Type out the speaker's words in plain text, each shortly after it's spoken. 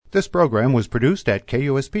This program was produced at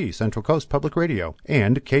KUSP, Central Coast Public Radio,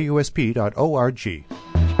 and KUSP.org.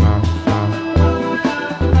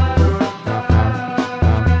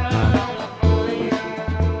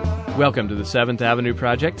 Welcome to the 7th Avenue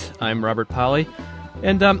Project. I'm Robert Polly,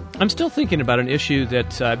 and I'm still thinking about an issue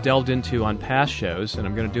that I've delved into on past shows, and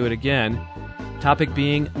I'm going to do it again. Topic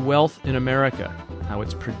being wealth in America, how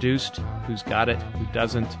it's produced, who's got it, who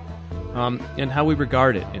doesn't, and how we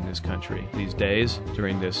regard it in this country these days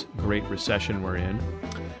during this great recession we're in.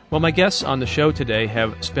 Well, my guests on the show today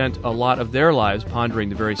have spent a lot of their lives pondering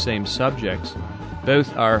the very same subjects.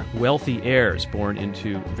 Both are wealthy heirs born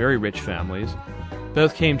into very rich families.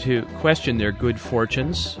 Both came to question their good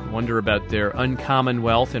fortunes, wonder about their uncommon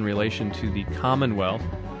wealth in relation to the commonwealth,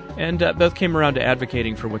 and both came around to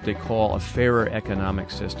advocating for what they call a fairer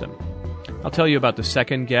economic system. I'll tell you about the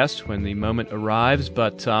second guest when the moment arrives,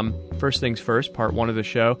 but first things first, part one of the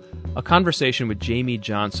show, a conversation with Jamie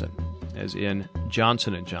Johnson, as in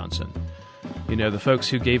Johnson & Johnson. You know, the folks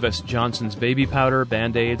who gave us Johnson's baby powder,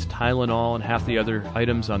 Band-Aids, Tylenol, and half the other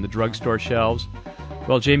items on the drugstore shelves.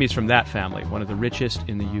 Well, Jamie's from that family, one of the richest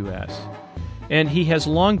in the U.S. And he has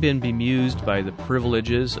long been bemused by the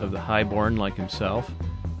privileges of the highborn like himself,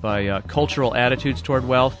 by cultural attitudes toward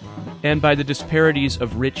wealth, and by the disparities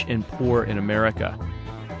of rich and poor in America.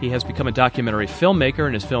 He has become a documentary filmmaker,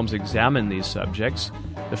 and his films examine these subjects.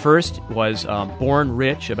 The first was Born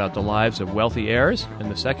Rich, about the lives of wealthy heirs, and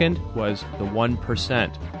the second was The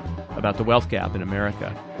 1%, about the wealth gap in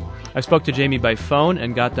America. I spoke to Jamie by phone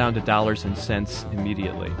and got down to dollars and cents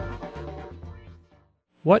immediately.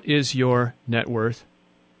 What is your net worth?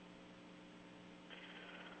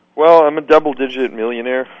 Well, I'm a double-digit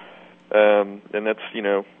millionaire, and that's,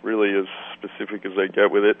 really as specific as I get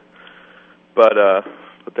with it. But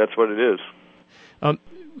that's what it is.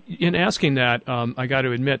 In asking that, I got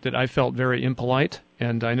to admit that I felt very impolite,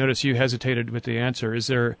 and I noticed you hesitated with the answer. Is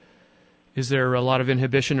there a lot of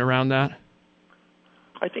inhibition around that?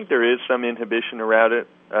 I think there is some inhibition around it.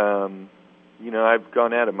 I've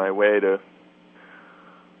gone out of my way to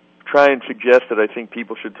try and suggest that I think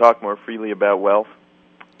people should talk more freely about wealth,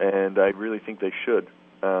 and I really think they should.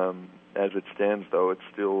 As it stands, though, it's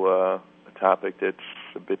still a topic that's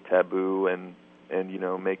a bit taboo and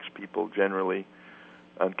makes people generally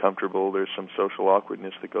uncomfortable. There's some social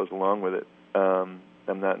awkwardness that goes along with it. I'm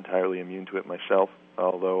not entirely immune to it myself,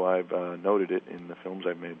 although I've noted it in the films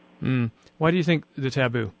I've made. Why do you think the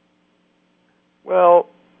taboo? Well,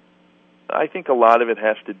 I think a lot of it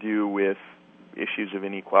has to do with issues of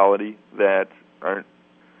inequality that aren't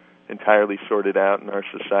entirely sorted out in our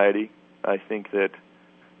society. I think that,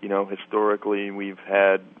 historically we've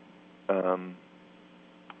had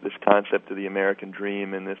this concept of the American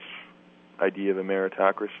dream and this idea of a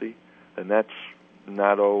meritocracy, and that's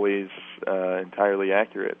not always entirely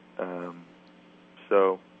accurate.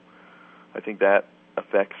 So I think that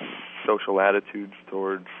affects social attitudes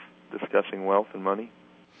towards discussing wealth and money.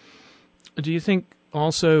 Do you think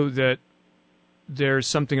also that there's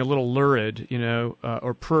something a little lurid,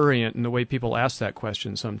 or prurient in the way people ask that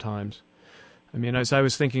question sometimes? I mean, as I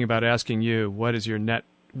was thinking about asking you, what is your net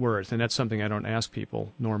worth? And that's something I don't ask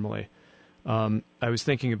people normally. I was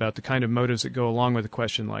thinking about the kind of motives that go along with a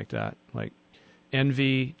question like that, like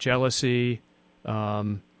envy, jealousy,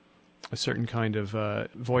 a certain kind of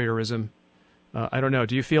voyeurism. I don't know.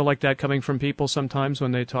 Do you feel like that coming from people sometimes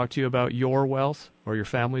when they talk to you about your wealth or your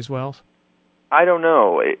family's wealth? I don't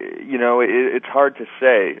know. It's hard to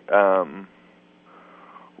say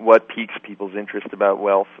what piques people's interest about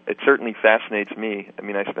wealth. It certainly fascinates me. I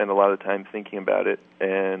mean, I spend a lot of time thinking about it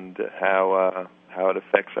and how it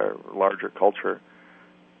affects our larger culture.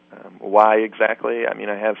 Why exactly? I mean,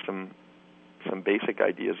 I have some basic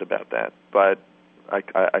ideas about that, but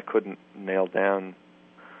I couldn't nail down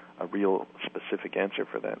a real specific answer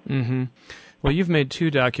for that. Mm-hmm. Well, you've made 2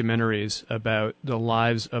 documentaries about the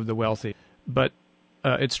lives of the wealthy, but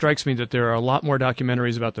it strikes me that there are a lot more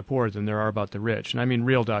documentaries about the poor than there are about the rich. And I mean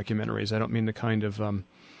real documentaries. I don't mean the kind of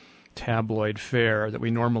tabloid fare that we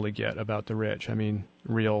normally get about the rich. I mean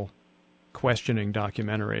real questioning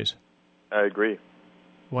documentaries. I agree.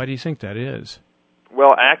 Why do you think that is?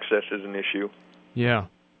 Well, access is an issue. Yeah.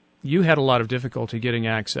 You had a lot of difficulty getting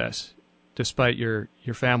access, despite your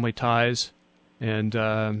family ties and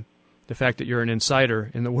the fact that you're an insider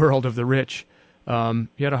in the world of the rich. You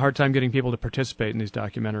had a hard time getting people to participate in these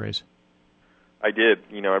documentaries. I did.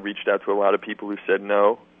 I reached out to a lot of people who said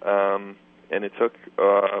no, and it took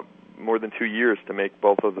more than 2 years to make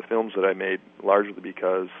both of the films that I made, largely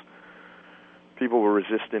because people were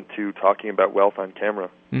resistant to talking about wealth on camera.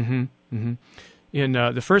 In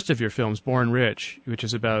the first of your films, Born Rich, which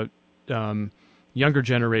is about younger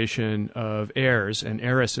generation of heirs and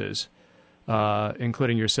heiresses,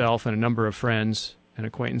 including yourself and a number of friends and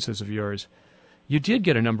acquaintances of yours, you did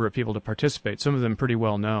get a number of people to participate, some of them pretty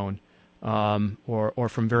well known, or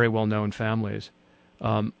from very well known families.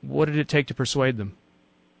 What did it take to persuade them?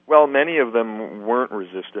 Well, many of them weren't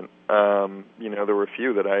resistant. There were a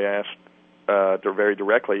few that I asked very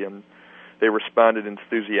directly, and they responded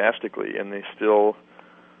enthusiastically, and they still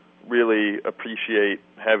really appreciate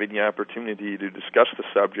having the opportunity to discuss the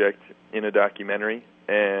subject in a documentary,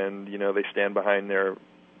 and they stand behind their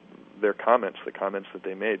comments, the comments that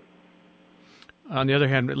they made. On the other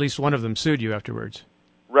hand, at least one of them sued you afterwards.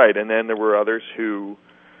 Right, and then there were others who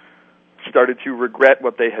started to regret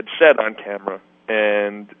what they had said on camera,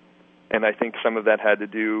 and I think some of that had to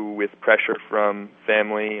do with pressure from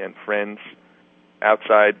family and friends,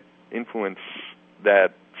 outside influence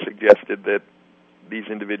that suggested that these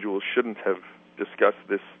individuals shouldn't have discussed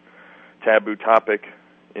this taboo topic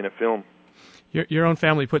in a film. Your own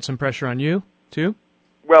family put some pressure on you, too?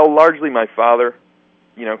 Well, largely my father.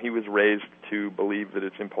 He was raised to believe that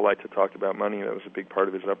it's impolite to talk about money. That was a big part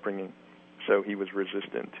of his upbringing. So he was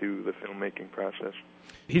resistant to the filmmaking process.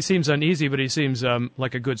 He seems uneasy, but he seems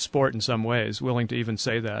like a good sport in some ways, willing to even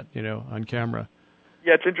say that, on camera.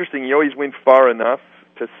 Yeah, it's interesting. He always went far enough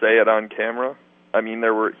to say it on camera. I mean,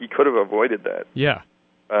 he could have avoided that. Yeah.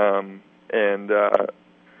 And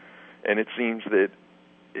it seems that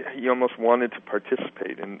he almost wanted to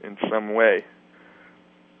participate in some way,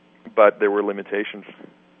 but there were limitations.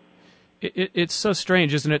 It's so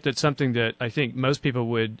strange, isn't it, that something that I think most people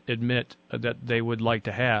would admit that they would like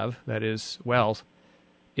to have, that is wealth,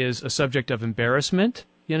 is a subject of embarrassment,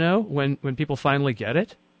 when people finally get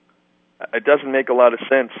it? It doesn't make a lot of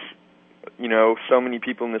sense. So many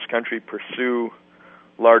people in this country pursue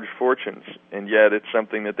large fortunes, and yet it's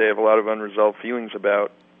something that they have a lot of unresolved feelings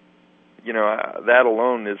about. That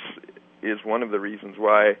alone is one of the reasons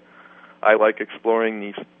why I like exploring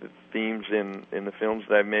these themes in the films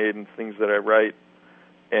that I've made and things that I write.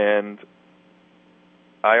 And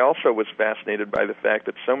I also was fascinated by the fact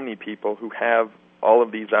that so many people who have all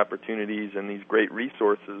of these opportunities and these great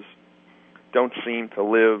resources don't seem to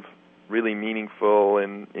live really meaningful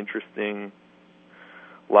and interesting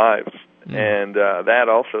lives. Mm. And that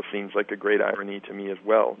also seems like a great irony to me as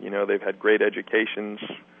well. They've had great educations,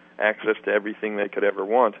 access to everything they could ever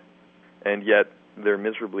want, and yet they're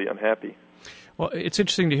miserably unhappy. Well, it's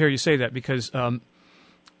interesting to hear you say that because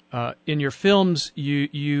in your films,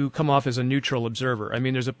 you come off as a neutral observer. I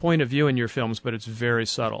mean, there's a point of view in your films, but it's very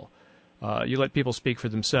subtle. You let people speak for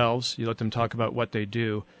themselves. You let them talk about what they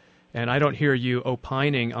do. And I don't hear you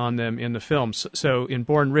opining on them in the films. So in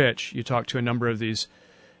Born Rich, you talk to a number of these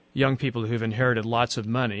young people who've inherited lots of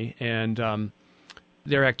money, and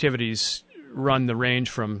their activities run the range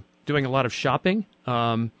from doing a lot of shopping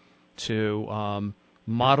to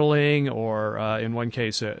modeling, or in one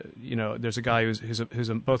case, there's a guy who's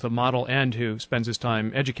both a model and who spends his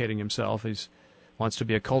time educating himself. He wants to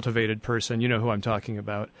be a cultivated person. You know who I'm talking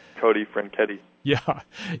about. Cody Franchetti.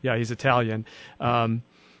 Yeah, he's Italian.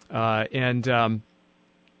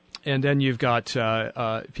 And then you've got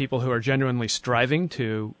people who are genuinely striving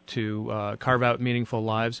to carve out meaningful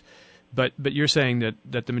lives, but you're saying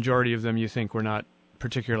that the majority of them you think were not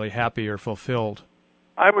particularly happy or fulfilled.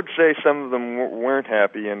 I would say some of them weren't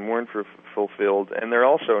happy and weren't fulfilled, and there are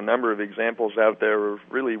also a number of examples out there of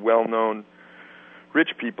really well-known rich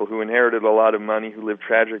people who inherited a lot of money, who lived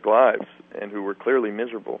tragic lives, and who were clearly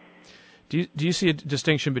miserable. Do you see a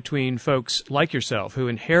distinction between folks like yourself who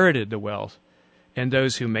inherited the wealth and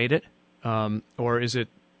those who made it, or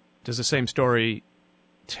does the same story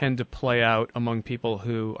tend to play out among people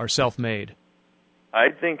who are self-made? I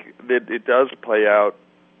think that it does play out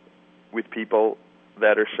with people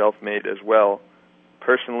that are self-made as well.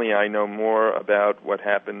 Personally, I know more about what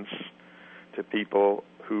happens to people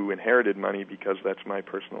who inherited money because that's my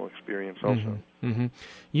personal experience also. Mm-hmm. Mm-hmm.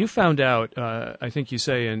 You found out, I think you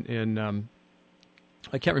say in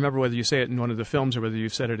I can't remember whether you say it in one of the films or whether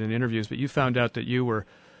you've said it in interviews, but you found out that you were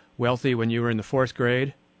wealthy when you were in the 4th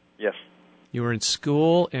grade? Yes. You were in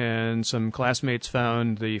school, and some classmates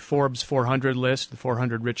found the Forbes 400 list, the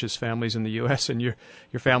 400 richest families in the U.S., and your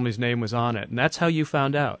family's name was on it. And that's how you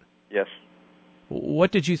found out? Yes.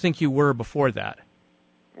 What did you think you were before that?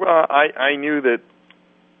 Well, I knew that,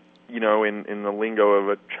 in the lingo of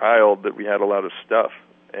a child, that we had a lot of stuff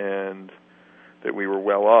and that we were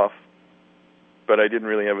well off. But I didn't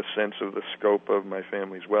really have a sense of the scope of my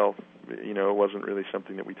family's wealth. It wasn't really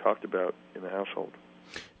something that we talked about in the household.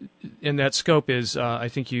 And that scope is, I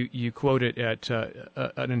think you quote it at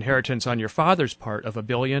an inheritance on your father's part of $1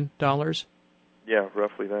 billion? Yeah,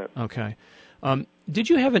 roughly that. Okay. Did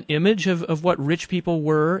you have an image of what rich people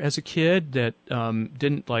were as a kid that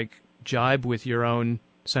didn't jibe with your own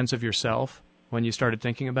sense of yourself when you started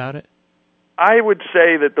thinking about it? I would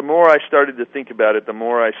say that the more I started to think about it, the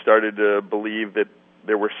more I started to believe that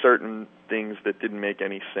there were certain things that didn't make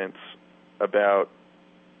any sense about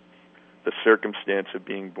the circumstance of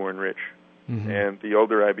being born rich. Mm-hmm. And the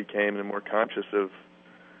older I became, the more conscious of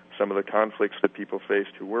some of the conflicts that people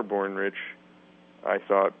faced who were born rich, I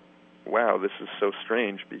thought, wow, this is so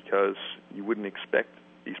strange, because you wouldn't expect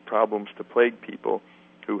these problems to plague people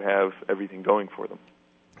who have everything going for them.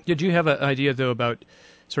 Did you have an idea, though, about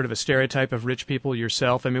sort of a stereotype of rich people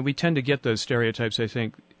yourself? I mean, we tend to get those stereotypes, I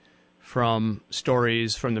think, from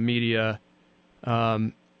stories, from the media.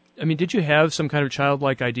 I mean, did you have some kind of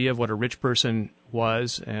childlike idea of what a rich person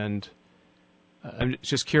was? And I'm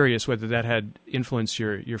just curious whether that had influenced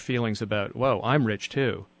your feelings about, whoa, I'm rich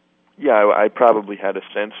too. Yeah, I probably had a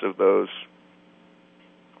sense of those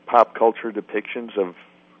pop culture depictions of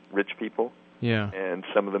rich people. Yeah. And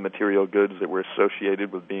some of the material goods that were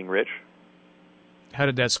associated with being rich. How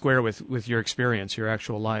did that square with your experience, your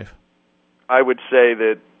actual life? I would say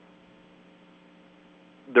that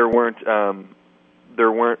there weren't,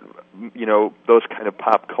 those kind of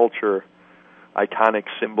pop culture iconic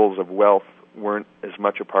symbols of wealth weren't as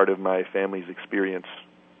much a part of my family's experience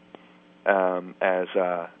as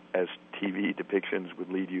TV depictions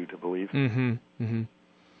would lead you to believe. Mm-hmm. Mm-hmm.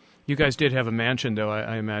 You guys did have a mansion, though,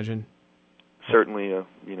 I imagine. Certainly, a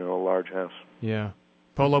large house. Yeah.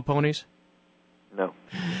 Polo ponies? No.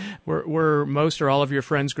 Were most or all of your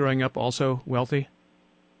friends growing up also wealthy?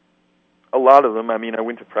 A lot of them. I mean, I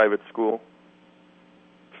went to private school,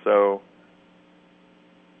 so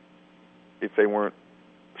if they weren't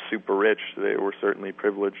super rich, they were certainly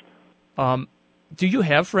privileged. Do you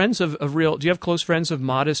have friends of real? Do you have close friends of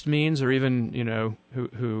modest means, or even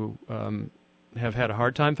who have had a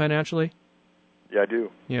hard time financially? Yeah, I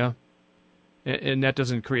do. Yeah. And that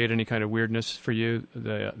doesn't create any kind of weirdness for you,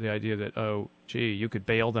 the idea that, oh, gee, you could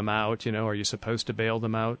bail them out, are you supposed to bail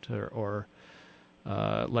them out or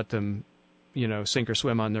let them, sink or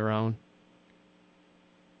swim on their own?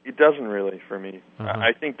 It doesn't really for me. Uh-huh.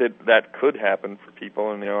 I think that could happen for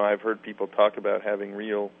people, and I've heard people talk about having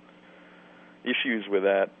real issues with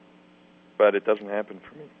that, but it doesn't happen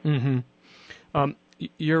for me. Mm-hmm.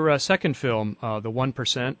 Your second film, The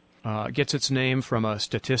 1%, gets its name from a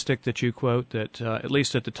statistic that you quote that, at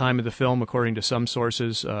least at the time of the film, according to some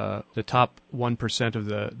sources, the top 1% of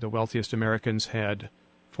the wealthiest Americans had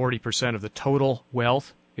 40% of the total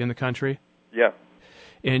wealth in the country. Yeah.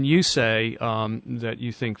 And you say that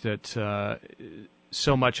you think that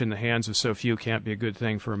so much in the hands of so few can't be a good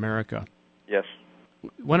thing for America. Yes.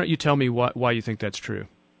 Why don't you tell me why you think that's true?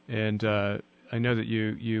 And I know that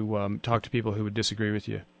you talk to people who would disagree with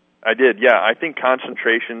you. I did, yeah. I think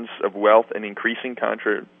concentrations of wealth and increasing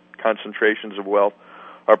concentrations of wealth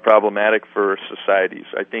are problematic for societies.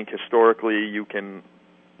 I think historically you can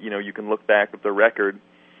look back at the record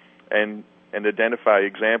and identify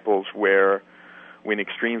examples where when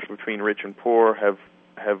extremes between rich and poor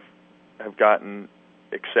have gotten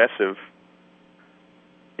excessive,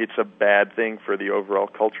 it's a bad thing for the overall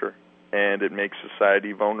culture, and it makes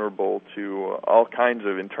society vulnerable to all kinds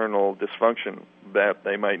of internal dysfunction that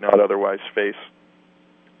they might not otherwise face.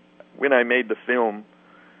 When I made the film,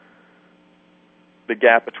 the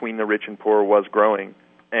gap between the rich and poor was growing,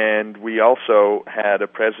 and we also had a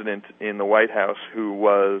president in the White House who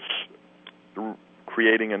was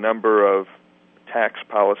creating a number of tax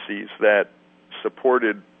policies that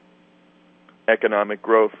supported economic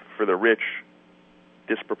growth for the rich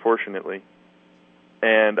disproportionately.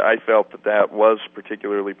 And I felt that was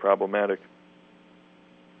particularly problematic.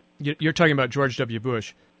 You're talking about George W.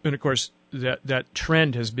 Bush. And, of course, that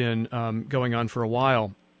trend has been going on for a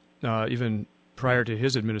while, even prior to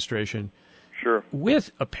his administration. Sure.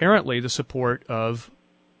 With, apparently, the support of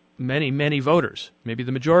many, many voters, maybe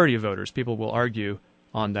the majority of voters. People will argue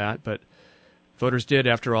on that, but voters did,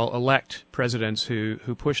 after all, elect presidents who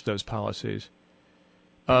pushed those policies.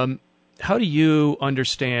 How do you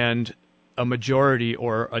understand a majority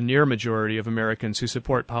or a near majority of Americans who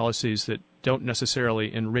support policies that don't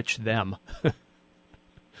necessarily enrich them?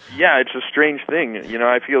 Yeah, it's a strange thing.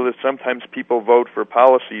 I feel that sometimes people vote for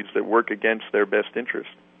policies that work against their best interest.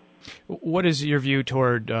 What is your view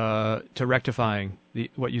toward to rectifying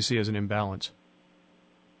what you see as an imbalance?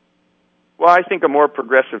 Well, I think a more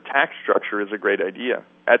progressive tax structure is a great idea.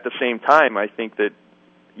 At the same time, I think that,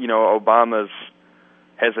 Obama's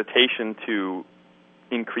hesitation to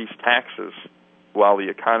increase taxes while the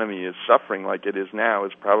economy is suffering like it is now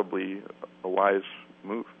is probably a wise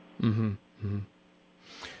move. Mm-hmm. Mm-hmm.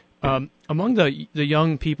 Among the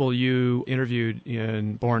young people you interviewed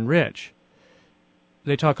in Born Rich,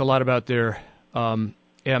 they talk a lot about their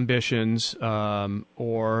ambitions,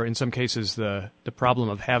 or in some cases the problem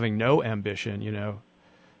of having no ambition. You know,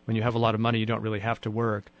 when you have a lot of money, you don't really have to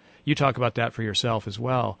work. You talk about that for yourself as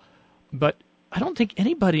well. But I don't think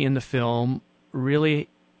anybody in the film really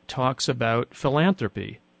talks about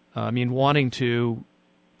philanthropy. I mean, wanting to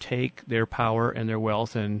take their power and their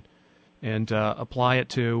wealth and apply it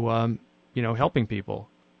to, helping people.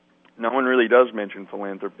 No one really does mention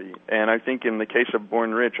philanthropy. And I think in the case of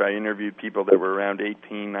Born Rich, I interviewed people that were around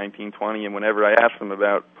 18, 19, 20, and whenever I asked them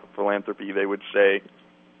about philanthropy, they would say,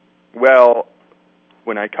 well,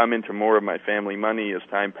 when I come into more of my family money as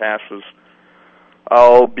time passes,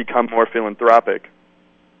 I'll become more philanthropic.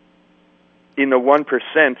 In the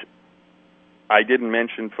 1%, I didn't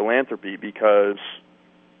mention philanthropy because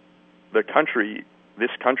in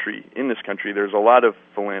this country, there's a lot of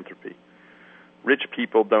philanthropy. Rich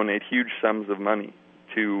people donate huge sums of money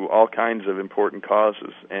to all kinds of important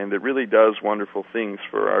causes, and it really does wonderful things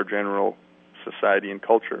for our general society and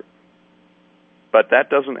culture. But that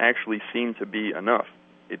doesn't actually seem to be enough.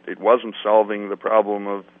 It wasn't solving the problem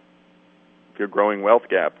of the growing wealth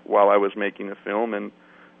gap while I was making the film, and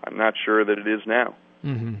I'm not sure that it is now.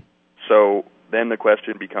 Mm-hmm. So then the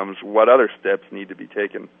question becomes, what other steps need to be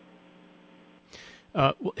taken?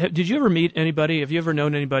 Did you ever meet anybody? Have you ever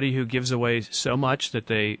known anybody who gives away so much that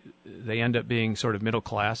they end up being sort of middle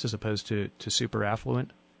class as opposed to super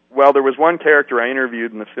affluent? Well, there was one character I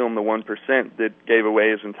interviewed in the film, The 1%, that gave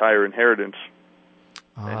away his entire inheritance.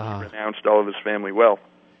 And he renounced all of his family wealth.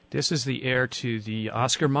 This is the heir to the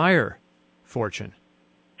Oscar Mayer fortune.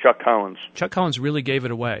 Chuck Collins. Chuck Collins really gave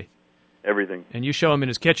it away. Everything. And you show him in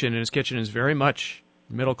his kitchen, and his kitchen is very much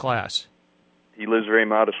middle class. He lives very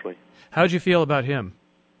modestly. How'd you feel about him?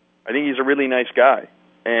 I think he's a really nice guy.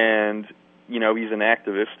 And, he's an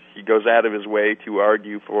activist. He goes out of his way to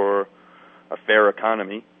argue for a fair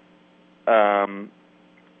economy. And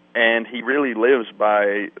he really lives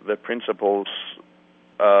by the principles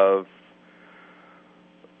of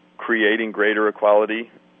creating greater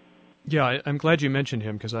equality. Yeah, I'm glad you mentioned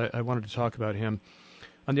him because I wanted to talk about him.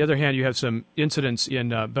 On the other hand, you have some incidents in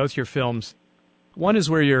both your films. One is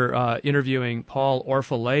where you're interviewing Paul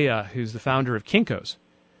Orfalea, who's the founder of Kinko's.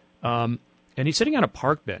 And he's sitting on a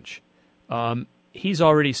park bench. He's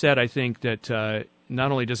already said, I think, that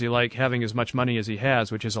not only does he like having as much money as he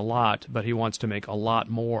has, which is a lot, but he wants to make a lot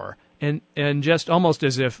more. And just almost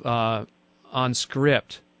as if on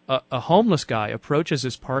script, a homeless guy approaches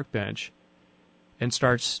his park bench and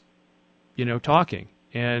starts, talking.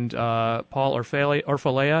 And Paul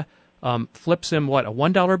Orfalea flips him, a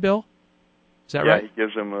 $1 bill? Is that right? Yeah, he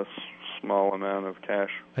gives him a small amount of cash.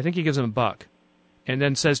 I think he gives him $1. And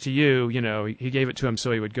then says to you, he gave it to him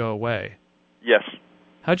so he would go away. Yes.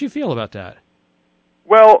 How'd you feel about that?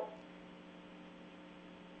 Well,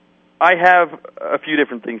 I have a few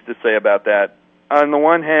different things to say about that. On the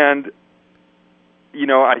one hand,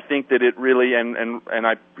 I think that it really, and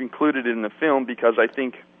I included it in the film because I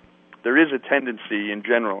think there is a tendency in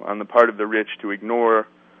general on the part of the rich to ignore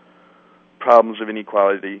problems of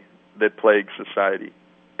inequality that plague society.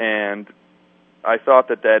 And I thought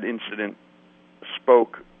that incident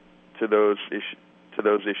spoke to those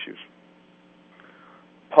issues.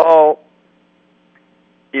 Paul,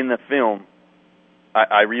 in the film,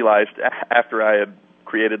 I realized after I had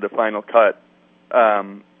created the final cut,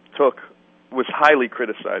 was highly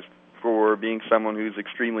criticized for being someone who's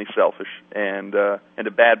extremely selfish and a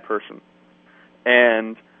bad person.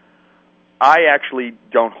 And I actually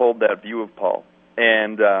don't hold that view of Paul.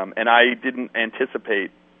 And I didn't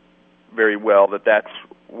anticipate very well that that's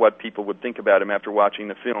what people would think about him after watching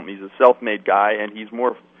the film. He's a self-made guy, and he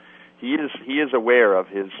is aware of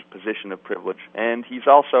his position of privilege, and he's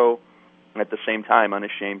also, at the same time,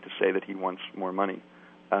 unashamed to say that he wants more money.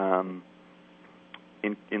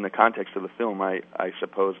 In the context of the film, I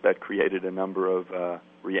suppose that created a number of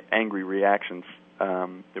angry reactions.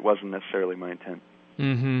 It wasn't necessarily my intent.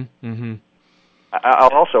 Mm-hmm. Mm-hmm. I'll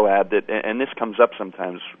also add that, and this comes up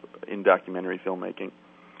sometimes in documentary filmmaking,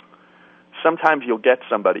 sometimes you'll get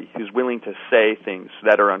somebody who's willing to say things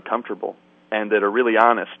that are uncomfortable and that are really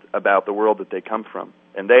honest about the world that they come from.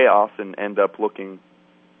 And they often end up looking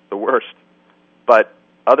the worst. But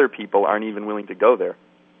other people aren't even willing to go there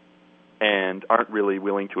and aren't really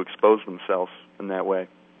willing to expose themselves in that way.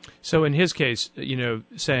 So in his case,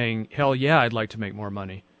 saying, hell yeah, I'd like to make more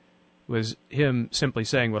money, was him simply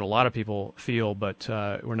saying what a lot of people feel, but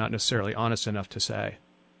we're not necessarily honest enough to say.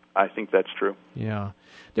 I think that's true. Yeah.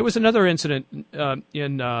 There was another incident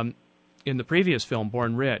in the previous film,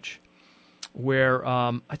 Born Rich, where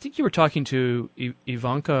I think you were talking to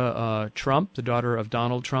Ivanka Trump, the daughter of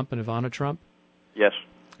Donald Trump and Ivana Trump. Yes.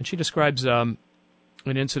 And she describes an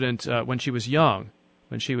incident when she was young,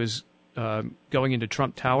 when she was going into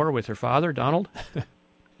Trump Tower with her father, Donald,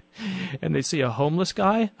 and they see a homeless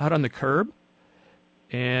guy out on the curb,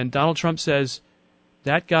 and Donald Trump says,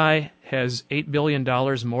 "That guy has $8 billion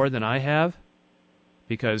more than I have,"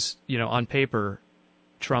 because, on paper,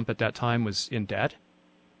 Trump at that time was in debt.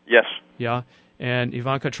 Yes. Yeah, and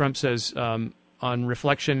Ivanka Trump says, on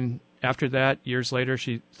reflection after that, years later,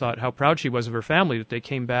 she thought how proud she was of her family that they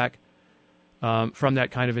came back from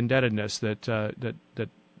that kind of indebtedness that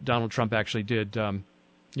Donald Trump actually did.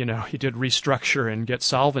 He did restructure and get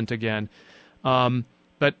solvent again.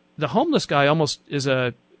 But the homeless guy almost is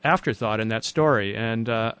a afterthought in that story, and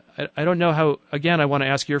I don't know how. Again, I want to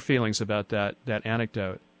ask your feelings about that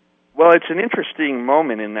anecdote. Well, it's an interesting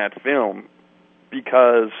moment in that film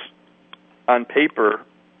because on paper,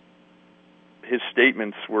 his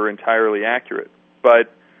statements were entirely accurate.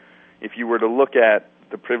 But if you were to look at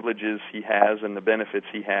the privileges he has and the benefits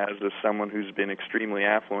he has as someone who's been extremely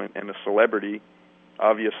affluent and a celebrity,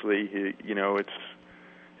 obviously,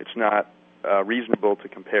 it's not reasonable to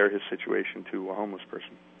compare his situation to a homeless person.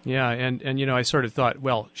 Yeah, and I sort of thought,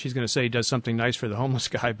 well, she's going to say he does something nice for the homeless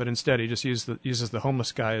guy, but instead he just uses the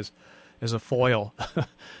homeless guy as a foil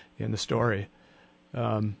in the story.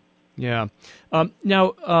 Now,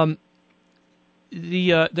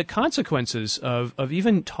 the consequences of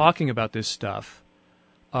even talking about this stuff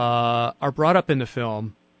are brought up in the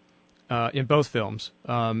film, in both films,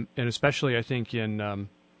 and especially I think in the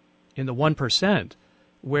 1%,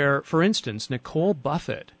 where, for instance, Nicole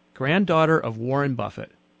Buffett, granddaughter of Warren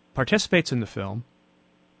Buffett, participates in the film,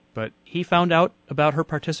 but he found out about her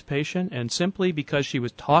participation, and simply because she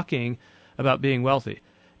was talking about being wealthy,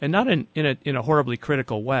 and not in a horribly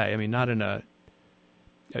critical way. I mean, not in a.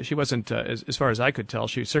 She wasn't, as far as I could tell,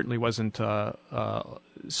 she certainly wasn't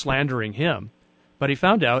slandering him, but he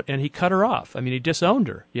found out and he cut her off. I mean, he disowned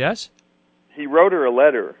her. Yes. He wrote her a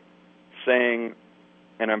letter saying,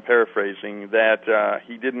 and I'm paraphrasing, that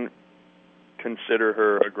he didn't consider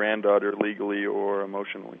her a granddaughter legally or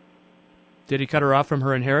emotionally. Did he cut her off from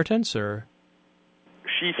her inheritance, or?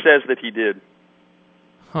 She says that he did.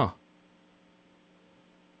 Huh.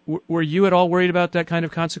 Were you at all worried about that kind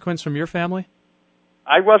of consequence from your family?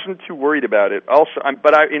 I wasn't too worried about it. Also,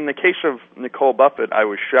 in the case of Nicole Buffett, I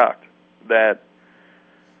was shocked that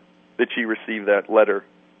she received that letter,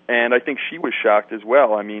 and I think she was shocked as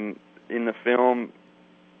well. I mean, in the film,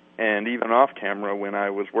 and even off camera when I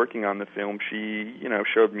was working on the film, she,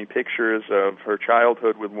 showed me pictures of her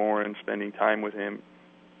childhood with Warren, spending time with him,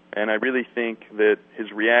 and I really think that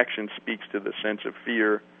his reaction speaks to the sense of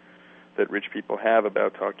fear that rich people have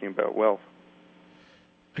about talking about wealth.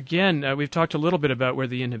 Again, we've talked a little bit about where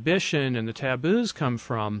the inhibition and the taboos come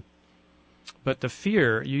from, but the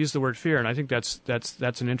fear, you use the word fear, and I think that's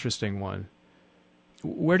an interesting one.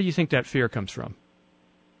 Where do you think that fear comes from?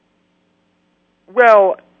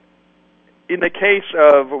 Well, in the case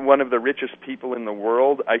of one of the richest people in the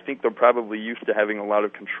world, I think they're probably used to having a lot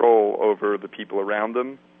of control over the people around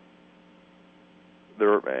them.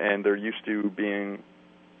 They're used to being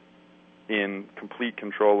in complete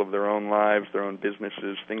control of their own lives, their own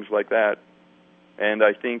businesses, things like that. And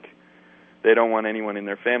I think they don't want anyone in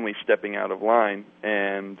their family stepping out of line,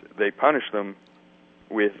 and they punish them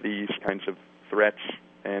with these kinds of threats.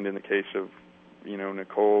 And in the case of,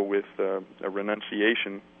 Nicole, with a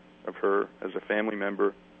renunciation of her as a family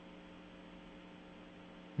member.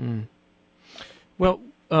 Mm. Well,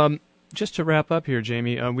 just to wrap up here,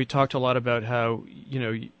 Jamie, we talked a lot about how,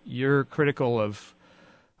 you're critical of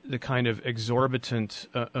the kind of exorbitant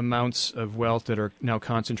amounts of wealth that are now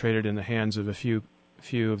concentrated in the hands of a few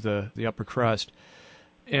of the upper crust.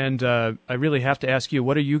 And I really have to ask you,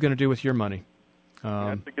 what are you going to do with your money?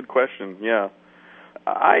 That's a good question, yeah.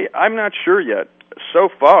 I'm not sure yet. So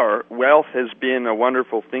far, wealth has been a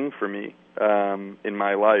wonderful thing for me in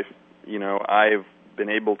my life. I've been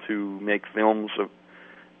able to make films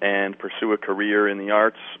and pursue a career in the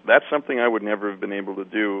arts. That's something I would never have been able to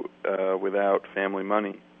do without family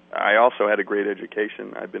money. I also had a great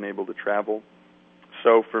education. I've been able to travel.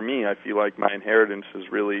 So for me, I feel like my inheritance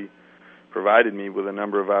has really provided me with a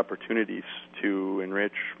number of opportunities to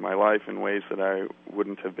enrich my life in ways that I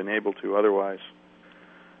wouldn't have been able to otherwise.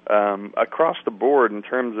 Across the board, in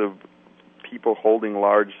terms of people holding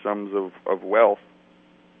large sums of wealth,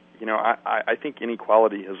 I think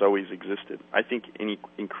inequality has always existed. I think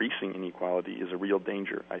increasing inequality is a real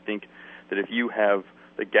danger. I think that if you have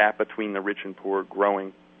the gap between the rich and poor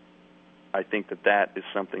growing, I think that is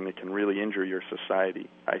something that can really injure your society.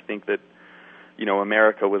 I think that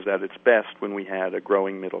America was at its best when we had a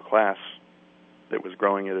growing middle class that was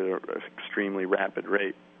growing at an extremely rapid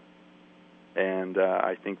rate. And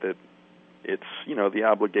I think that it's, the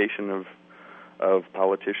obligation of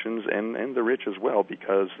politicians and the rich as well,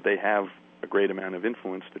 because they have a great amount of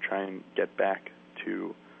influence to try and get back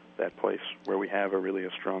to that place where we have a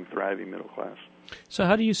strong, thriving middle class. So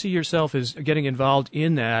how do you see yourself as getting involved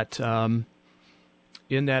in that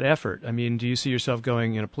effort? I mean, do you see yourself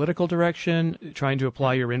going in a political direction, trying to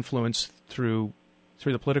apply your influence through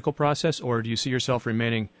the political process, or do you see yourself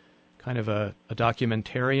remaining kind of a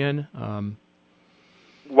documentarian?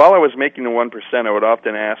 While I was making the 1%, I would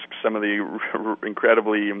often ask some of the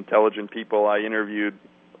incredibly intelligent people I interviewed,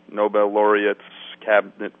 Nobel laureates,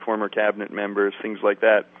 former cabinet members, things like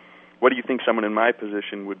that, what do you think someone in my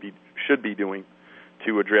position should be doing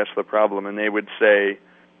to address the problem? And they would say,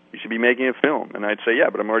 you should be making a film. And I'd say, yeah,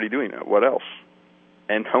 but I'm already doing that. What else?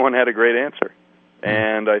 And no one had a great answer.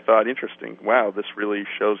 And I thought, interesting. Wow, this really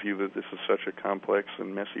shows you that this is such a complex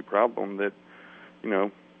and messy problem that,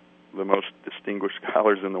 the most distinguished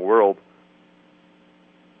scholars in the world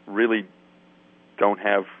really don't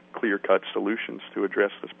have clear-cut solutions to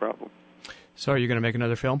address this problem. So are you going to make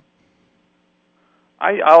another film?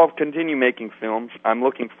 I'll continue making films. I'm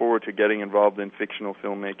looking forward to getting involved in fictional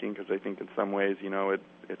filmmaking because I think in some ways,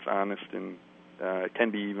 it's honest and it can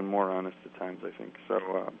be even more honest at times, I think.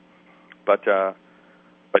 So, but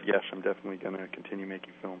yes, I'm definitely going to continue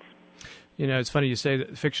making films. It's funny you say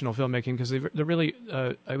that fictional filmmaking because they're really,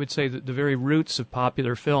 I would say that the very roots of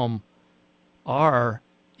popular film are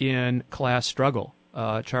in class struggle.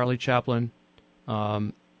 Charlie Chaplin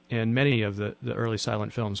and many of the early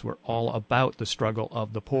silent films were all about the struggle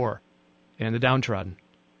of the poor and the downtrodden.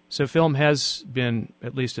 So film has been,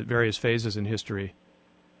 at least at various phases in history,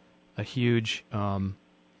 a huge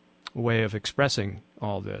way of expressing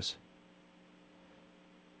all this.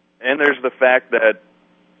 And there's the fact that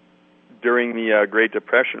during the Great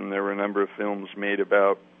Depression, there were a number of films made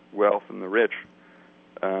about wealth and the rich,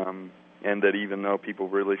 and that even though people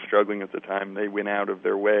were really struggling at the time, they went out of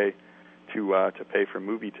their way to pay for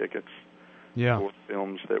movie tickets for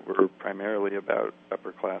films that were primarily about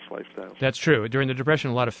upper-class lifestyles. That's true. During the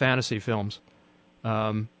Depression, a lot of fantasy films.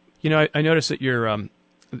 I noticed that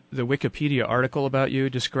the Wikipedia article about you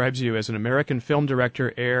describes you as an American film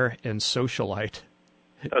director, heir, and socialite.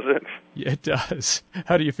 Does it? Yeah, it does.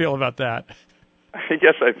 How do you feel about that? I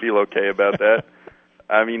guess I feel okay about that.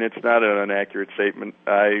 I mean, it's not an inaccurate statement.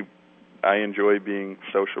 I enjoy being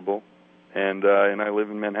sociable, and I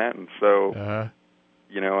live in Manhattan. So,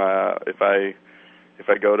 if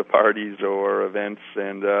I go to parties or events,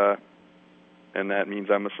 and that means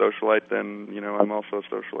I'm a socialite, then I'm also a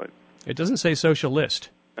socialite. It doesn't say socialist.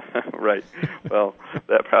 Right. Well,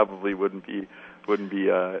 that probably wouldn't be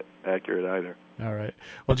accurate either. All right.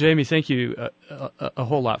 Well, Jamie, thank you a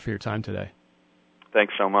whole lot for your time today.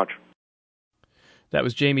 Thanks so much. That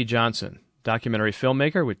was Jamie Johnson, documentary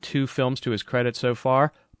filmmaker with 2 films to his credit so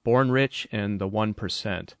far, Born Rich and The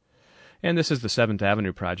 1%. And this is the 7th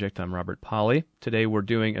Avenue Project. I'm Robert Polly. Today we're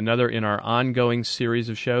doing another in our ongoing series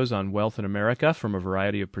of shows on wealth in America from a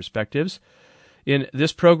variety of perspectives. In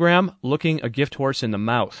this program, looking a gift horse in the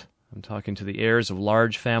mouth. I'm talking to the heirs of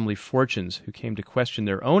large family fortunes who came to question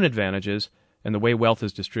their own advantages and the way wealth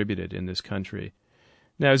is distributed in this country.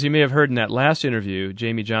 Now, as you may have heard in that last interview,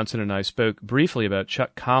 Jamie Johnson and I spoke briefly about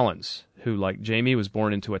Chuck Collins, who, like Jamie, was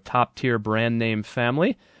born into a top-tier brand-name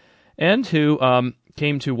family, and who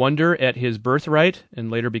came to wonder at his birthright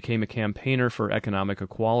and later became a campaigner for economic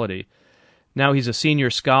equality. Now he's a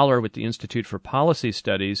senior scholar with the Institute for Policy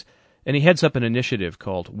Studies, and he heads up an initiative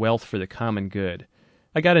called Wealth for the Common Good.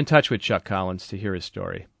 I got in touch with Chuck Collins to hear his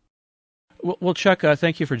story. Well, Chuck,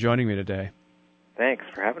 thank you for joining me today. Thanks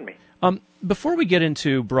for having me. Before we get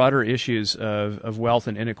into broader issues of wealth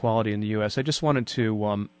and inequality in the U.S., I just wanted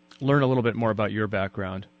to learn a little bit more about your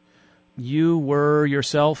background. You were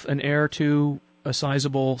yourself an heir to a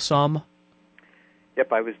sizable sum?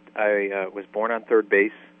 Yep, I was born on third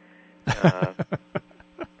base.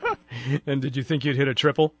 And did you think you'd hit a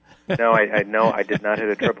triple? No, I did not hit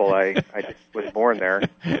a triple. I just was born there,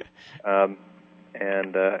 I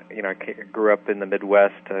grew up in the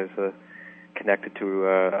Midwest. I was connected to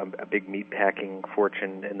a big meatpacking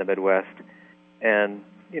fortune in the Midwest, and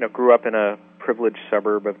grew up in a privileged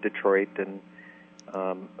suburb of Detroit. And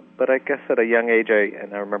but I guess at a young age,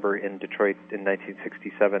 I remember in Detroit in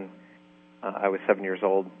 1967, I was 7 years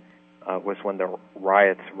old. Was when the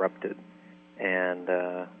riots erupted, and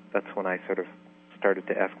that's when I sort of started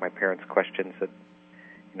to ask my parents questions that,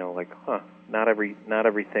 not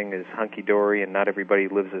everything is hunky dory, and not everybody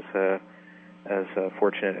lives as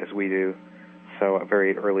fortunate as we do. so at a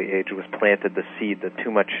very early age was planted the seed that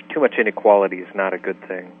too much inequality is not a good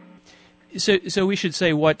thing. So we should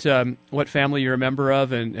say what family you're a member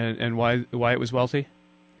of and why it was wealthy?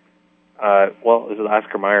 Well, it was an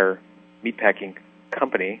Oscar Mayer meatpacking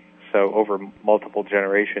company, so over multiple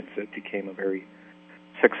generations it became a very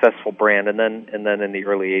successful brand. And then in the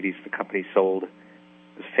early 80s, the company sold.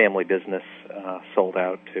 This family business sold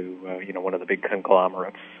out to one of the big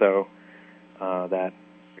conglomerates. So that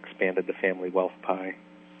expanded the family wealth pie.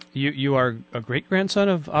 You are a great-grandson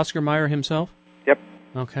of Oscar Mayer himself? Yep.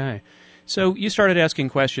 Okay. So you started asking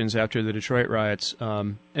questions after the Detroit riots,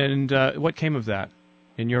 and what came of that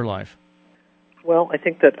in your life? Well, I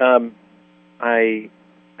think that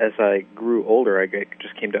as I grew older, I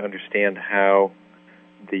just came to understand how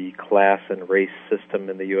the class and race system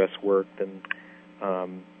in the U.S. worked, and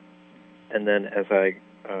then as when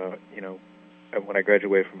I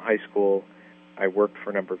graduated from high school, I worked for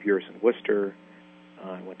a number of years in Worcester.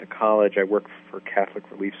 I went to college. I worked for Catholic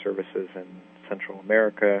Relief Services in Central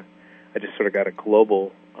America. I just sort of got a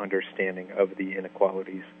global understanding of the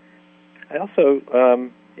inequalities. I also,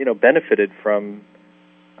 benefited from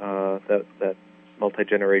that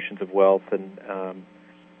multi-generations of wealth and,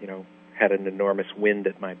 had an enormous wind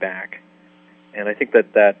at my back. And I think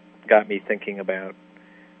that got me thinking about,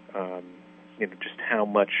 just how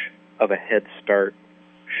much of a head start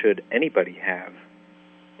should anybody have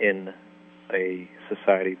in a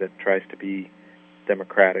society that tries to be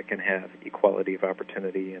democratic and have equality of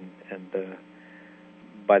opportunity. And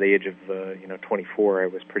by the age of 24, I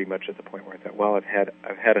was pretty much at the point where I thought, well, I've had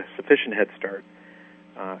a sufficient head start.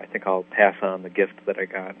 I think I'll pass on the gift that I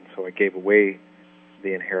got, and so I gave away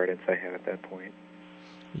the inheritance I had at that point.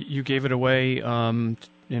 You gave it away in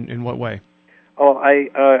what way? Oh,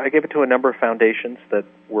 I gave it to a number of foundations that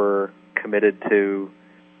were committed to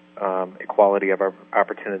equality of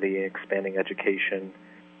opportunity, expanding education,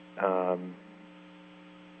 and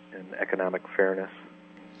economic fairness.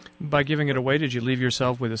 By giving it away, did you leave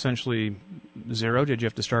yourself with essentially zero? Did you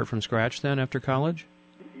have to start from scratch then after college?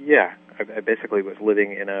 Yeah. I basically was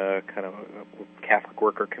living in a kind of a Catholic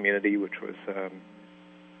worker community, which was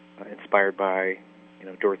inspired by,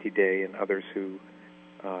 Dorothy Day and others who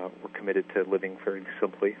were committed to living very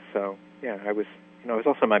simply. So, yeah, I was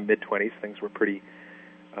also in my mid-20s. Things were pretty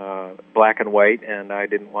black and white, and I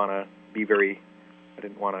didn't want to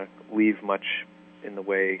leave much in the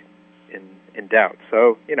way in doubt.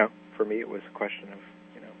 So, for me, it was a question of,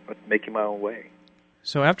 making my own way.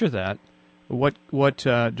 So after that, what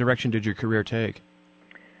direction did your career take?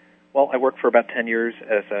 Well, I worked for about 10 years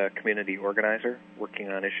as a community organizer, working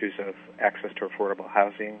on issues of access to affordable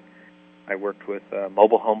housing. I worked with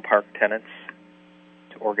mobile home park tenants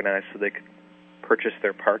to organize so they could purchase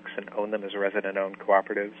their parks and own them as resident-owned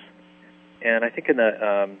cooperatives. And I think it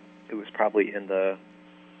was probably in the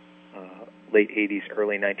late 80s,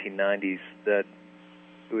 early 1990s that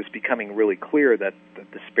it was becoming really clear that the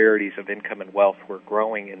disparities of income and wealth were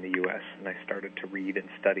growing in the U.S., and I started to read and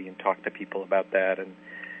study and talk to people about that, and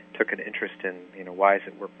took an interest in why is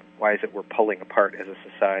it we're pulling apart as a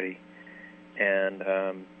society, and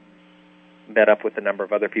met up with a number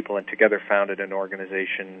of other people and together founded an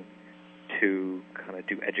organization to kind of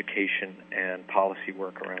do education and policy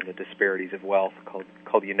work around the disparities of wealth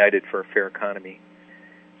called United for a Fair Economy.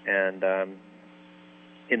 And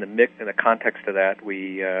in the context of that,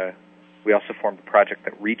 we also formed a project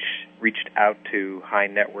that reached out to high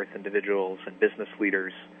net worth individuals and business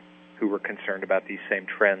leaders who were concerned about these same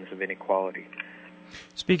trends of inequality.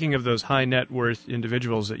 Speaking of those high net worth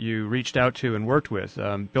individuals that you reached out to and worked with,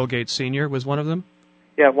 Bill Gates Sr. was one of them?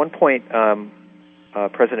 Yeah, at one point,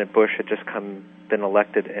 President Bush had just been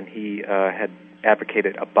elected, and he had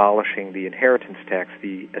advocated abolishing the inheritance tax,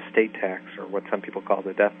 the estate tax, or what some people call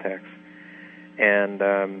the death tax. And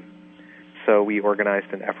so we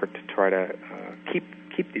organized an effort to try to keep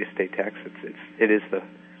the estate tax. It is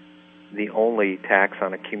the only tax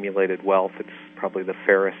on accumulated wealth. It's probably the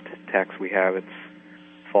fairest tax we have. It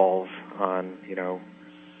falls on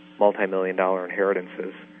multi-million-dollar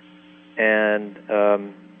inheritances. And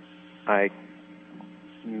I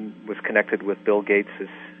was connected with Bill Gates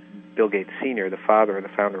Sr., the founder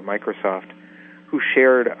of Microsoft, who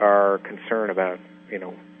shared our concern about it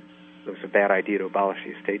was a bad idea to abolish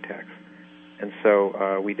the estate tax. And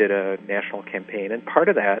so we did a national campaign, and part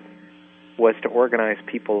of that was to organize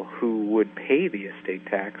people who would pay the estate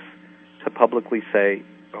tax to publicly say,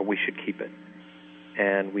 we should keep it.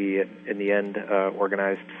 And we, in the end,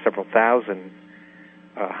 organized several thousand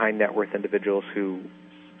high net worth individuals who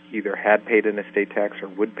either had paid an estate tax or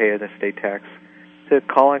would pay an estate tax to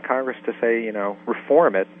call on Congress to say,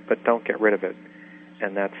 reform it, but don't get rid of it.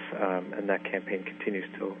 and that campaign continues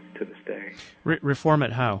to this day. Reform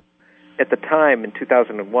it how? At the time, in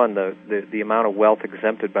 2001, the amount of wealth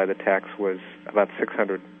exempted by the tax was about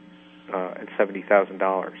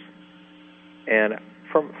 $670,000. And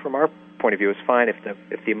from our point of view, it was fine if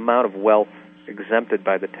the amount of wealth exempted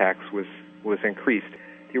by the tax was increased.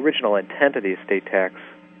 The original intent of the estate tax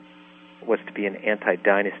was to be an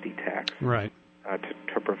anti-dynasty tax, right?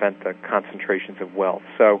 To prevent the concentrations of wealth.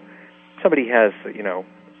 So, somebody has $600,000,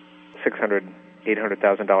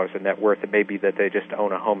 $800,000 in net worth. It may be that they just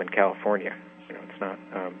own a home in California. It's not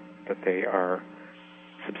that they are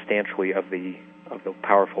substantially of the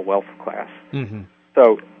powerful wealth class. Mm-hmm.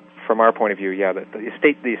 So, from our point of view,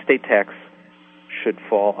 the estate tax should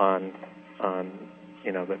fall on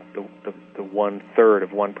the 1/3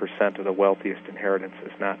 of 1% of the wealthiest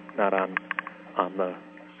inheritances, not on the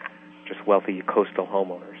just wealthy coastal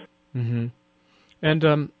homeowners. Mm-hmm.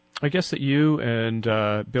 And I guess that you and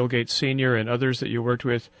Bill Gates Sr. and others that you worked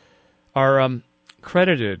with are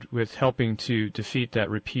credited with helping to defeat that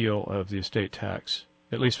repeal of the estate tax,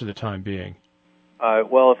 at least for the time being.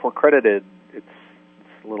 Well, if we're credited, it's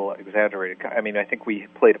a little exaggerated. I mean, I think we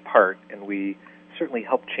played a part, and we certainly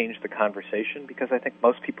helped change the conversation, because I think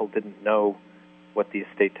most people didn't know what the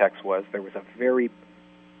estate tax was. There was a very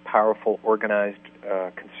powerful, organized,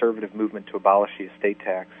 conservative movement to abolish the estate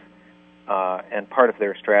tax, and part of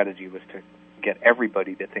their strategy was to get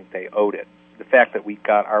everybody to think they owed it. The fact that we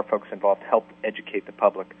got our folks involved helped educate the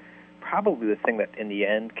public. Probably the thing that in the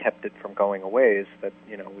end kept it from going away is that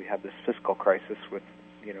we have this fiscal crisis with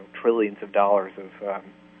trillions of dollars of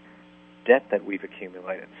debt that we've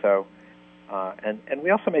accumulated. So, and we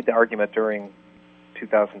also made the argument during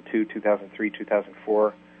 2002, 2003,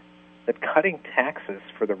 2004 that cutting taxes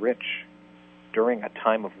for the rich during a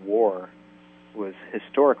time of war was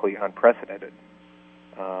historically unprecedented.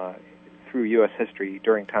 Through U.S. history,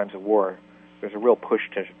 during times of war, there's a real push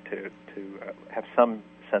to have some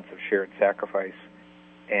sense of shared sacrifice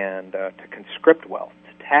and to conscript wealth,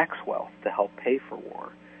 to tax wealth, to help pay for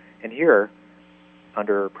war. And here,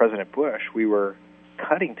 under President Bush, we were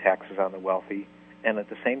cutting taxes on the wealthy and at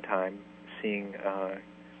the same time seeing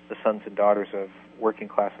the sons and daughters of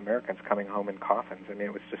working-class Americans coming home in coffins. I mean,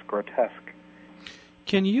 it was just grotesque.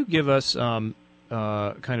 Can you give us kind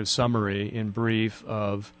of summary in brief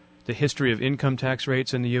of the history of income tax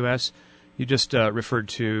rates in the U.S.? You just referred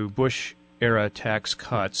to Bush-era tax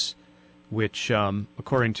cuts, which,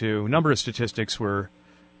 according to a number of statistics, were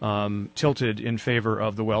tilted in favor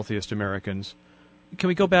of the wealthiest Americans. Can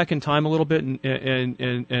we go back in time a little bit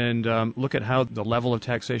and look at how the level of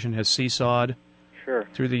taxation has seesawed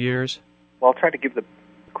through the years? Well, I'll try to give the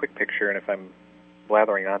quick picture, and if I'm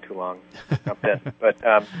blathering on too long, jump in. But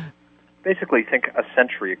basically, think a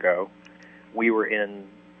century ago, we were in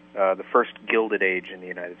the first Gilded Age in the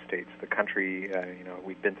United States. The country,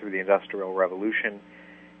 we'd been through the Industrial Revolution,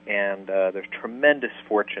 and there's tremendous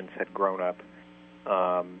fortunes had grown up.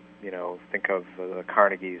 Think of the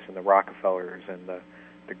Carnegies and the Rockefellers and the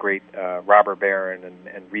great robber baron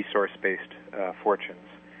and resource-based fortunes.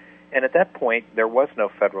 And at that point, there was no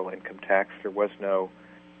federal income tax. There was no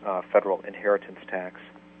federal inheritance tax.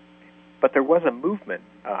 But there was a movement,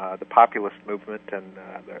 the populist movement and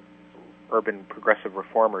the urban progressive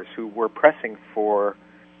reformers, who were pressing for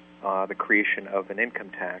the creation of an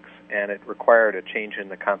income tax. And it required a change in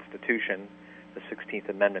the Constitution. The 16th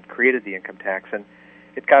Amendment created the income tax. And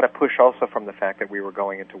it got a push also from the fact that we were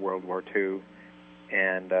going into World War II.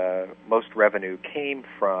 And most revenue came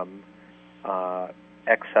from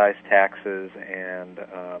excise taxes and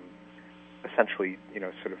essentially,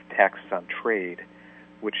 sort of taxes on trade,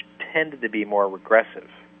 which tended to be more regressive,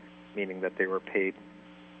 meaning that they were paid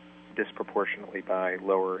disproportionately by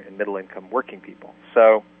lower and middle-income working people.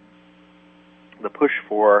 So the push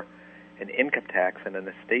for an income tax and an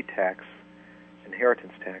estate tax,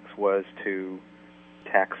 inheritance tax, was to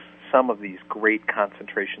tax some of these great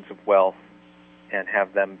concentrations of wealth and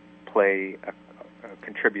have them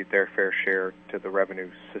contribute their fair share to the revenue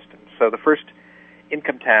system. So the first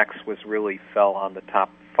income tax fell on the top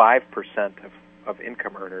 5% of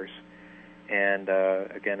income earners. And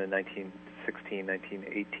again, in 1916,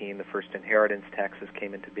 1918, the first inheritance taxes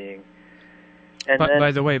came into being. And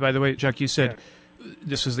by the way, Chuck, you said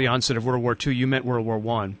this was the onset of World War II. You meant World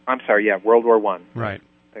War I. I'm sorry, World War I. Right.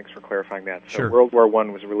 Thanks for clarifying that. So sure. World War I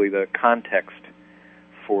was really the context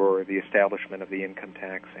for the establishment of the income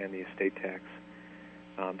tax and the estate tax.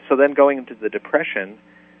 So then going into the Depression,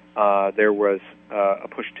 there was a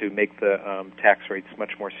push to make the tax rates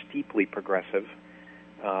much more steeply progressive.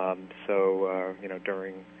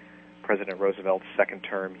 During President Roosevelt's second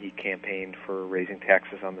term, he campaigned for raising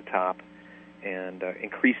taxes on the top. and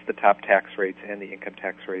increased the top tax rates and the income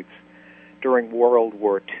tax rates. During World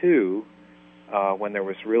War II, when there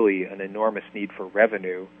was really an enormous need for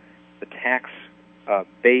revenue, the tax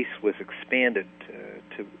base was expanded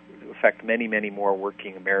to affect many, many more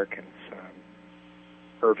working Americans.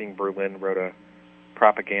 Irving Berlin wrote a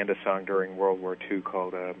propaganda song during World War II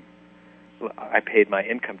called I Paid My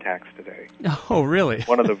Income Tax Today. Oh, really?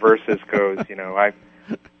 One of the verses goes, I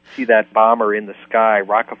see that bomber in the sky,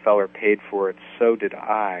 Rockefeller paid for it, so did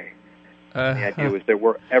I. And the idea was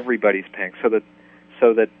everybody's paying,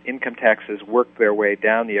 so that income taxes worked their way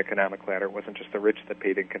down the economic ladder. It wasn't just the rich that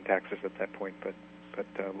paid income taxes at that point, but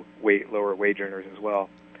lower wage earners as well.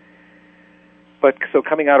 But so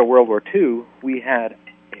coming out of World War II, we had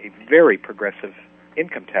a very progressive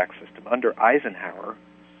income tax system. Under Eisenhower,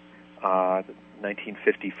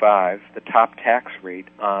 1955, the top tax rate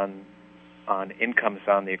on incomes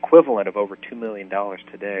on the equivalent of over $2 million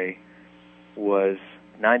today was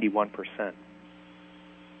 91%.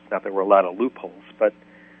 Now, there were a lot of loopholes, but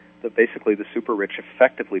basically the super rich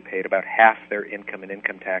effectively paid about half their income in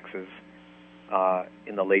income taxes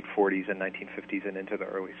in the late 40s and 1950s and into the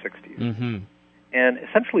early 60s. Mm-hmm. And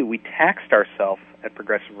essentially we taxed ourselves at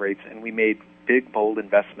progressive rates, and we made big, bold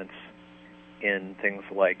investments in things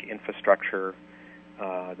like infrastructure,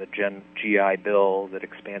 the GI Bill that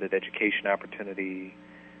expanded education opportunity,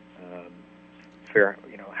 fair,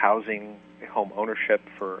 housing, home ownership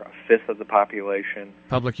for a fifth of the population.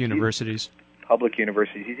 Public universities.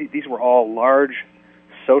 These were all large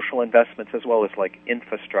social investments, as well as like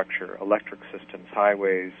infrastructure, electric systems,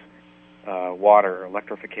 highways, water,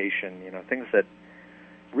 electrification, things that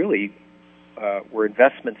really were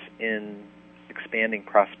investments in expanding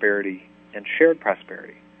prosperity and shared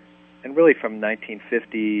prosperity. And really from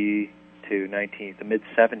 1950 to the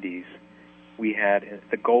mid-70s, we had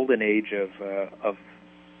the golden age of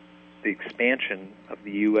the expansion of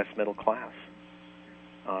the U.S. middle class,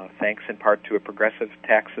 thanks in part to a progressive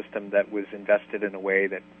tax system that was invested in a way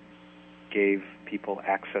that gave people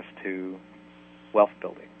access to wealth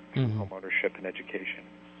building, home ownership, and education.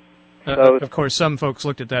 Of course, some folks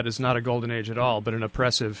looked at that as not a golden age at all, but an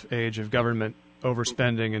oppressive age of government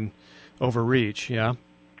overspending and overreach, yeah?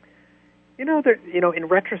 In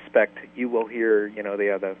retrospect, you will hear,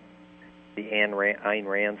 the Ayn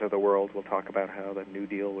Rands of the world will talk about how the New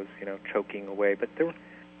Deal was, choking away. But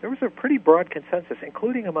there was a pretty broad consensus,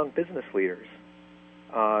 including among business leaders,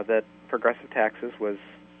 that progressive taxes was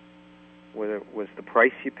the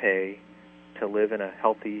price you pay to live in a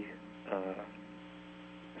healthy,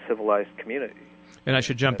 civilized community. And I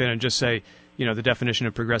should jump in and just say, the definition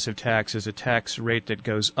of progressive tax is a tax rate that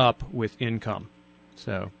goes up with income.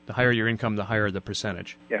 So the higher your income, the higher the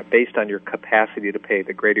percentage. Yeah, based on your capacity to pay.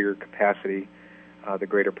 The greater your capacity, the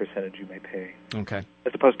greater percentage you may pay. Okay.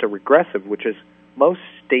 As opposed to regressive, which is most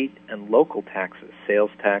state and local taxes, sales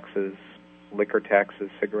taxes, liquor taxes,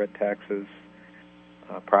 cigarette taxes,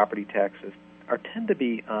 property taxes, tend to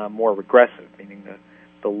be more regressive, meaning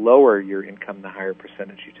the lower your income, the higher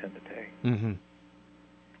percentage you tend to pay. Mm-hmm.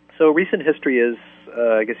 So recent history is,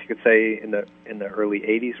 I guess you could say, in the early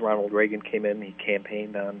 80s, Ronald Reagan came in. He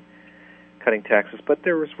campaigned on cutting taxes, but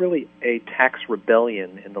there was really a tax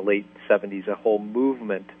rebellion in the late 70s, a whole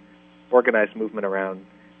movement, organized movement around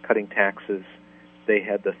cutting taxes. They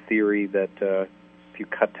had the theory that if you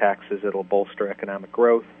cut taxes, it'll bolster economic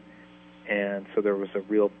growth, and so there was the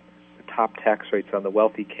top tax rates on the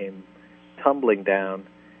wealthy came tumbling down,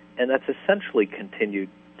 and that's essentially continued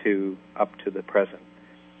up to the present.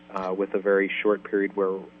 With a very short period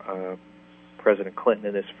where President Clinton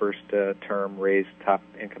in his first term raised top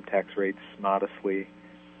income tax rates modestly,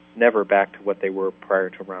 never back to what they were prior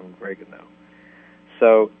to Ronald Reagan, though.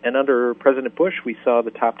 So, and under President Bush, we saw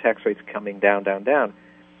the top tax rates coming down, down, down.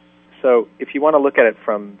 So if you want to look at it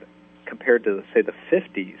compared to, say, the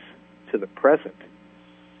 50s to the present,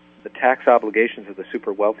 the tax obligations of the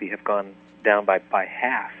super wealthy have gone down by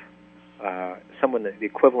half. The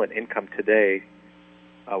equivalent income today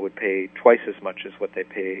would pay twice as much as what they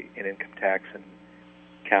pay in income tax and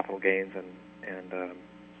capital gains and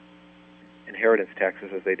inheritance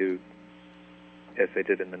taxes as they did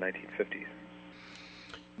in the 1950s.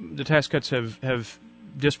 The tax cuts have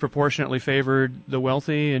disproportionately favored the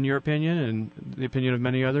wealthy, in your opinion, and the opinion of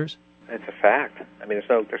many others? It's a fact. I mean,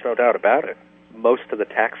 there's no doubt about it. Most of the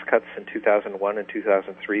tax cuts in 2001 and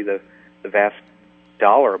 2003, the vast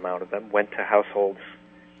dollar amount of them went to households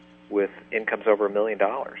with incomes over $1 million.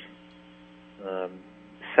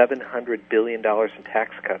 $700 billion in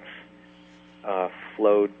tax cuts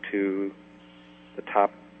flowed to the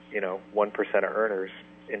top, 1% of earners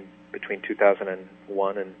in between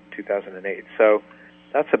 2001 and 2008. So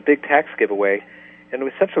That's a big tax giveaway, and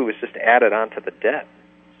it essentially was just added onto the debt.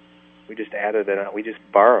 We just added it on. We just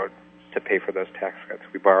borrowed to pay for those tax cuts.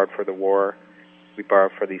 We borrowed for the war. We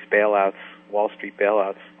borrowed for these bailouts, Wall Street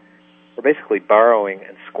bailouts. We're basically borrowing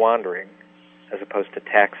and squandering as opposed to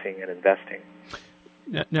taxing and investing.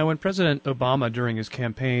 Now, when President Obama, during his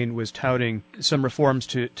campaign, was touting some reforms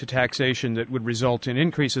to taxation that would result in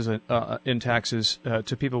increases in taxes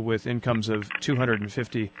to people with incomes of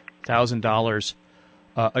 $250,000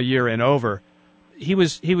 a year and over, he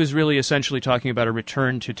was really essentially talking about a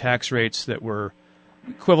return to tax rates that were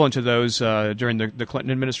equivalent to those during the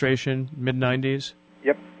Clinton administration, mid-'90s?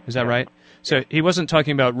 Yep. Is that right? So he wasn't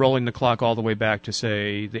talking about rolling the clock all the way back to,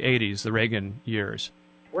 say, the 80s, the Reagan years.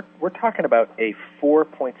 We're talking about a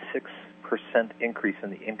 4.6% increase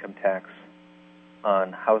in the income tax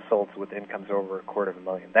on households with incomes over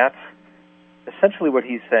 $250,000. That's essentially what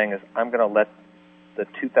he's saying is, I'm going to let the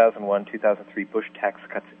 2001, 2003 Bush tax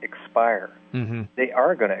cuts expire. Mm-hmm. They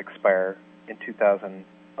are going to expire in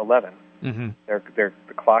 2011. Mm-hmm. The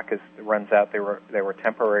clock runs out. They were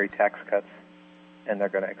temporary tax cuts, and they're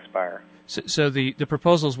going to expire. So the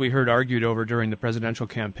proposals we heard argued over during the presidential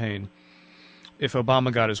campaign, if Obama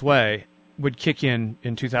got his way, would kick in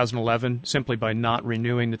 2011 simply by not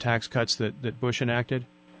renewing the tax cuts that Bush enacted?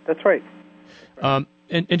 That's right. And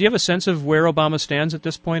do you have a sense of where Obama stands at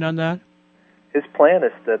this point on that? His plan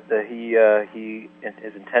is that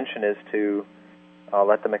his intention is to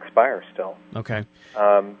let them expire still. Okay.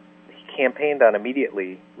 He campaigned on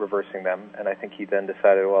immediately reversing them, and I think he then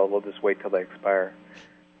decided, well, we'll just wait till they expire.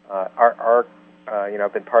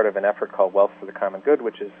 I've been part of an effort called Wealth for the Common Good,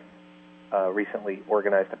 which is recently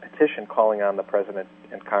organized a petition calling on the President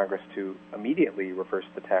and Congress to immediately reverse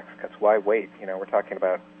the tax cuts. Why wait? We're talking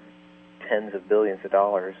about tens of billions of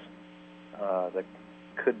dollars that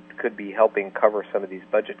could be helping cover some of these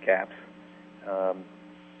budget gaps.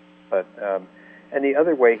 And the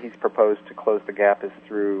other way he's proposed to close the gap is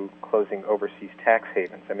through closing overseas tax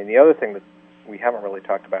havens. I mean, the other thing that we haven't really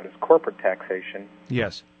talked about is corporate taxation.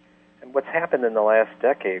 Yes. And what's happened in the last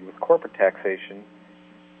decade with corporate taxation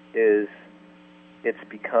is it's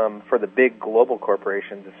become, for the big global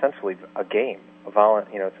corporations, essentially a game.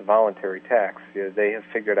 It's a voluntary tax. They have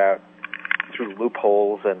figured out through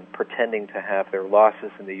loopholes and pretending to have their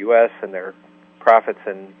losses in the U.S. and their profits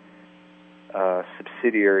in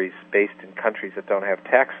subsidiaries based in countries that don't have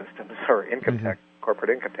tax systems or income tax, corporate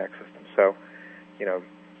income tax systems. So,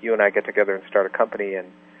 you and I get together and start a company,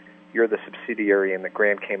 and you're the subsidiary in the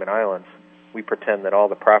Grand Cayman Islands. We pretend that all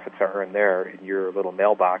the profits are earned there in your little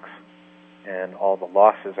mailbox, and all the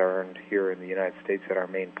losses are earned here in the United States at our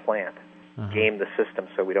main plant. Game the system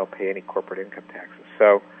so we don't pay any corporate income taxes.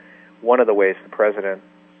 So one of the ways the President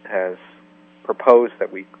has proposed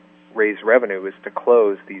that we raise revenue is to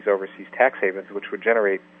close these overseas tax havens, which would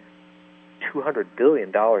generate $200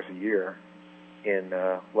 billion a year in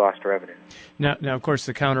lost revenue. Now, of course,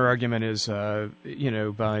 the counter-argument is,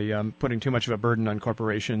 by putting too much of a burden on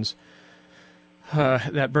corporations,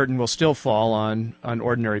 that burden will still fall on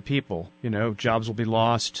ordinary people. Jobs will be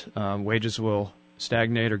lost, wages will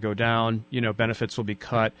stagnate or go down, benefits will be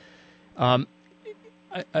cut.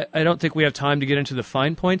 I don't think we have time to get into the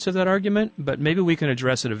fine points of that argument, but maybe we can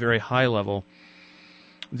address at a very high level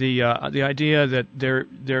the idea that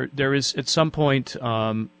there is at some point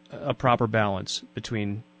a proper balance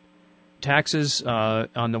between taxes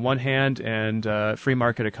on the one hand and free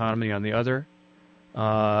market economy on the other,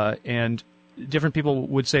 and different people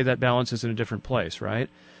would say that balance is in a different place, right?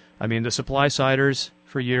 I mean, the supply-siders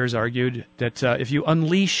for years argued that if you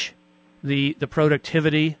unleash the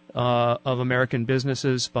productivity of American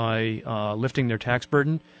businesses by lifting their tax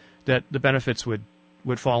burden, that the benefits would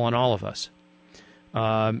fall on all of us.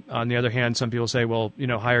 On the other hand, some people say, well,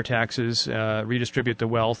 higher taxes, redistribute the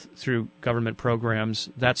wealth through government programs.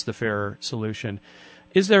 That's the fairer solution.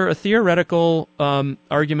 Is there a theoretical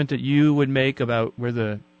argument that you would make about where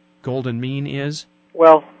the golden mean is?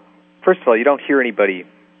 Well, first of all, you don't hear anybody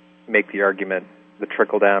make the argument, the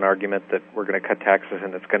trickle-down argument that we're going to cut taxes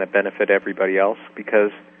and it's going to benefit everybody else,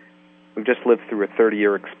 because we've just lived through a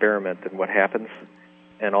 30-year experiment, and what happens,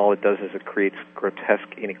 and all it does is it creates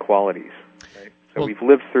grotesque inequalities. Right? So we've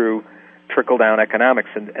lived through trickle-down economics,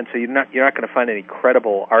 and so you're not going to find any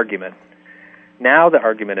credible argument. Now the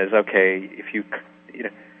argument is, okay,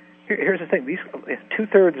 here's the thing: these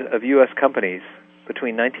 2/3 of U.S. companies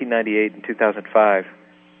between 1998 and 2005,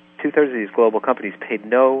 2/3 of these global companies paid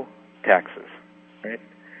no taxes, right?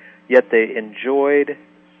 Yet they enjoyed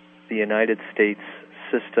the United States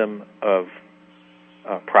system of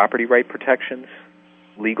property right protections,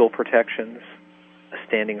 legal protections, a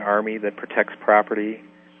standing army that protects property,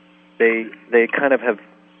 they kind of have,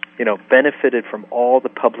 benefited from all the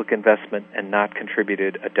public investment and not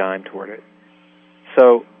contributed a dime toward it.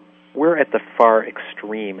 So we're at the far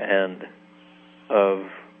extreme end of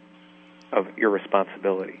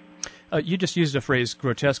irresponsibility. You just used the phrase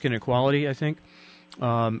grotesque inequality, I think.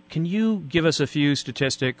 Can you give us a few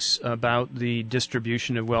statistics about the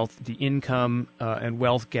distribution of wealth, the income and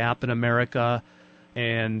wealth gap in America,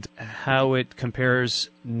 and how it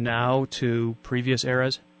compares now to previous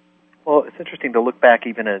eras? Well, it's interesting to look back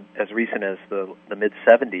even as recent as the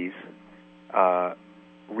mid-'70s.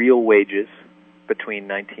 Real wages between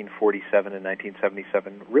 1947 and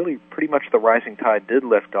 1977, really pretty much the rising tide did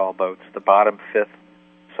lift all boats. The bottom fifth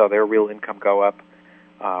saw their real income go up,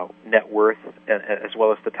 net worth, as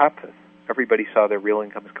well as the top fifth. Everybody saw their real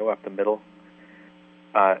incomes go up, the middle.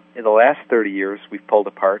 In the last 30 years, we've pulled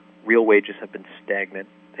apart. Real wages have been stagnant.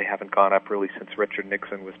 They haven't gone up really since Richard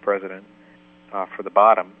Nixon was president for the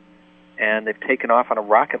bottom. And they've taken off on a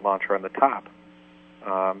rocket launcher on the top.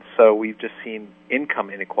 So we've just seen income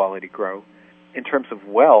inequality grow. In terms of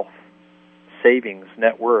wealth, savings,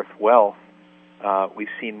 net worth, wealth, we've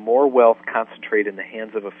seen more wealth concentrate in the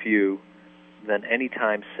hands of a few than any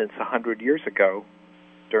time since 100 years ago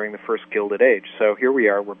during the first Gilded Age. So here we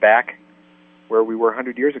are, we're back where we were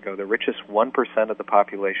 100 years ago. The richest 1% of the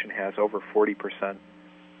population has over 40%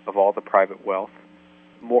 of all the private wealth,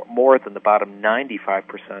 more than the bottom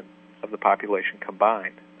 95% of the population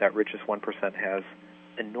combined. That richest 1% has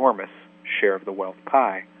enormous share of the wealth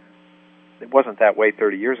pie. It wasn't that way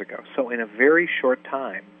 30 years ago. So in a very short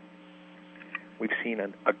time, we've seen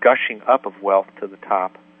a gushing up of wealth to the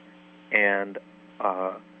top, and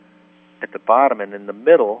at the bottom and in the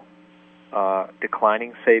middle,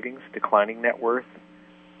 declining savings, declining net worth.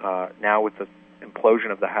 Now with the implosion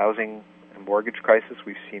of the housing and mortgage crisis,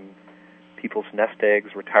 we've seen people's nest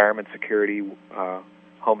eggs, retirement security,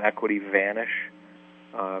 home equity vanish.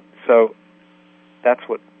 So that's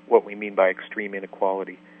what we mean by extreme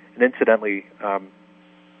inequality. And incidentally,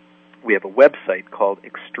 we have a website called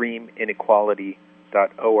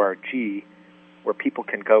extremeinequality.org where people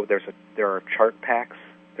can go. There are chart packs,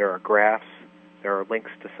 there are graphs, there are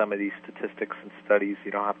links to some of these statistics and studies.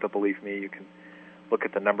 You don't have to believe me. You can look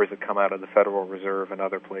at the numbers that come out of the Federal Reserve and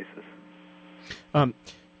other places.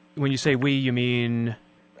 When you say we, you mean?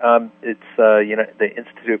 It's the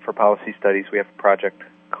Institute for Policy Studies. We have a project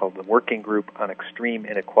called the Working Group on Extreme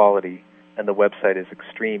Inequality, and the website is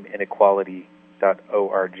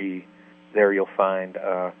extremeinequality.org. There you'll find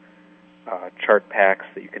chart packs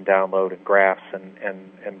that you can download and graphs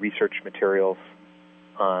and research materials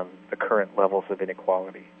on the current levels of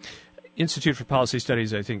inequality. Institute for Policy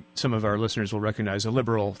Studies, I think some of our listeners will recognize, a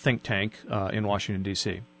liberal think tank in Washington,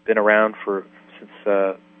 D.C. Been around since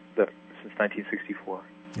 1964.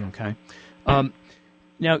 Okay.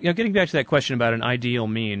 Now, getting back to that question about an ideal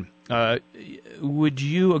mean, would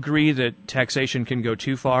you agree that taxation can go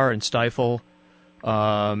too far and stifle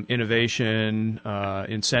innovation,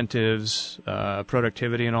 incentives,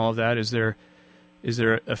 productivity, and all of that? Is there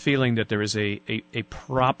a feeling that there is a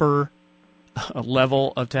proper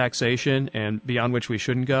level of taxation and beyond which we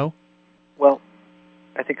shouldn't go? Well,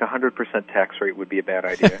 I think 100% tax rate would be a bad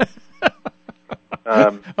idea.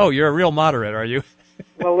 Oh, you're a real moderate, are you?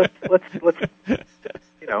 Well, let's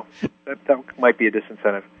that might be a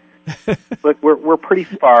disincentive. But we're pretty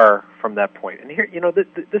far from that point. And here,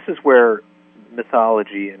 this is where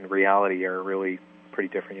mythology and reality are really pretty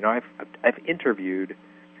different. I've interviewed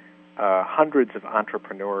hundreds of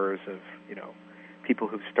entrepreneurs, of people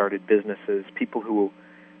who've started businesses, people who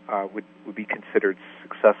would be considered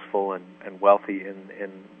successful and wealthy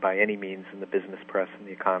in by any means in the business press and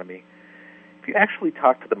the economy. If you actually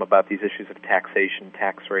talk to them about these issues of taxation,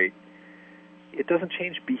 tax rate, it doesn't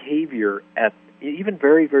change behavior at even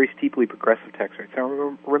very, very steeply progressive tax rates.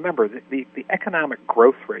 Now, remember, the economic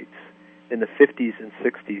growth rates in the 50s and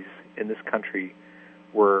 60s in this country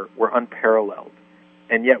were unparalleled.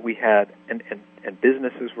 And yet we had, and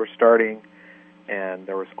businesses were starting, and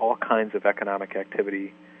there was all kinds of economic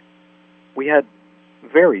activity. We had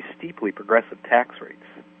very steeply progressive tax rates.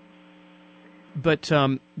 But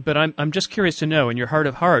I'm just curious to know, in your heart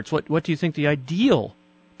of hearts, what do you think the ideal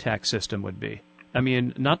tax system would be? I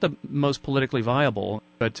mean, not the most politically viable,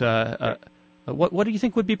 but what do you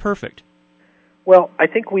think would be perfect? Well, I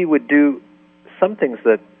think we would do some things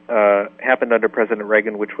that happened under President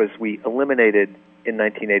Reagan, which was we eliminated, in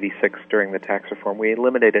 1986 during the tax reform, we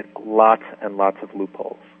eliminated lots and lots of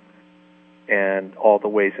loopholes and all the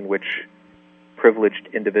ways in which privileged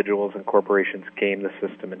individuals and corporations game the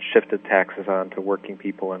system and shifted taxes on to working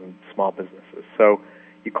people and small businesses. So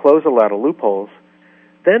you close a lot of loopholes.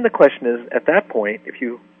 Then the question is, at that point, if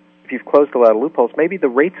you if you've closed a lot of loopholes, maybe the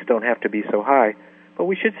rates don't have to be so high, but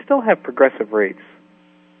we should still have progressive rates.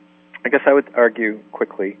 I guess I would argue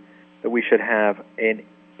quickly that we should have an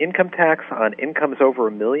income tax on incomes over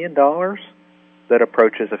 $1 million that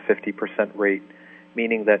approaches a 50% rate,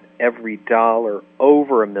 meaning that every dollar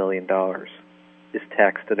over $1 million is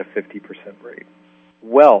taxed at a 50% rate.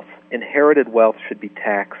 Wealth, inherited wealth, should be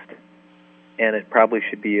taxed, and it probably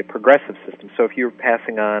should be a progressive system. So if you're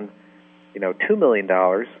passing on, $2 million,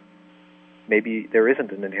 maybe there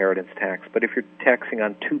isn't an inheritance tax. But if you're taxing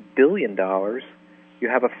on $2 billion, you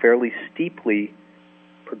have a fairly steeply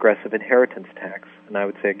progressive inheritance tax. And I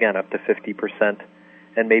would say, again, up to 50%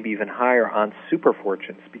 and maybe even higher on super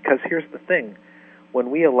fortunes. Because here's the thing. When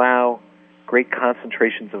we allow great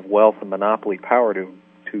concentrations of wealth and monopoly power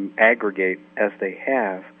to aggregate as they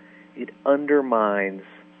have, it undermines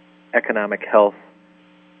economic health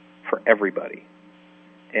for everybody.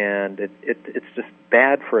 And it's just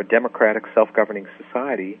bad for a democratic, self-governing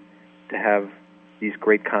society to have these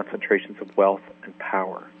great concentrations of wealth and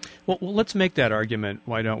power. Well, let's make that argument,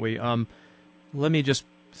 why don't we? Let me just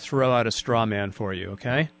throw out a straw man for you,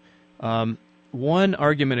 okay? One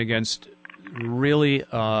argument against really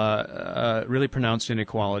pronounced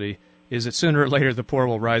inequality is that sooner or later the poor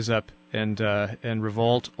will rise up and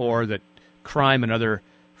revolt, or that crime and other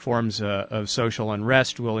forms of social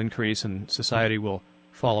unrest will increase and society will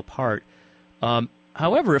fall apart.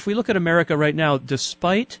 However, if we look at America right now,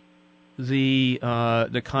 despite the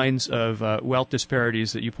kinds of wealth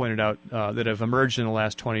disparities that you pointed out that have emerged in the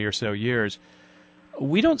last 20 or so years,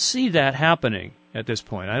 we don't see that happening at this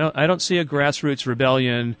point. I don't see a grassroots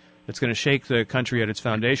rebellion that's going to shake the country at its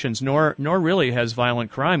foundations, nor really has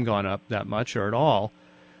violent crime gone up that much or at all.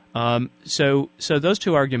 So those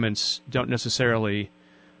two arguments don't necessarily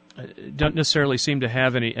seem to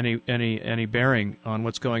have any bearing on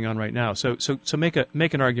what's going on right now. So make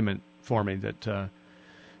an argument for me that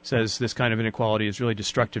says this kind of inequality is really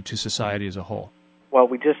destructive to society as a whole. Well,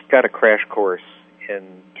 we just got a crash course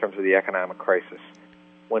in terms of the economic crisis.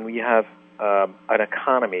 When we have an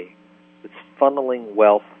economy that's funneling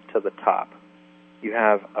wealth to the top, you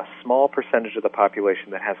have a small percentage of the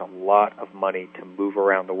population that has a lot of money to move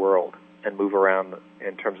around the world and move around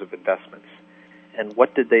in terms of investments. And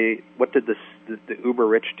what did the uber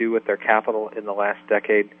rich do with their capital in the last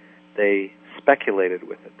decade? They speculated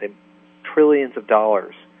with it. Trillions of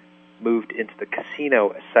dollars moved into the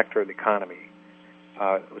casino sector of the economy.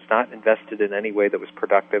 It was not invested in any way that was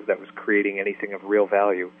productive, that was creating anything of real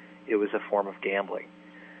value. It was a form of gambling.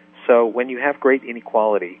 So when you have great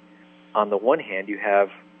inequality, on the one hand you have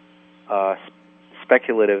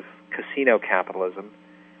speculative casino capitalism,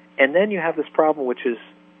 and then you have this problem which is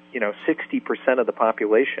 60% of the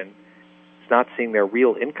population is not seeing their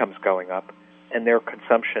real incomes going up, and their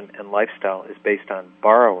consumption and lifestyle is based on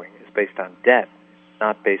borrowing, is based on debt,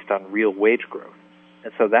 not based on real wage growth.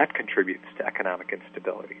 And so that contributes to economic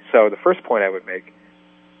instability. So the first point I would make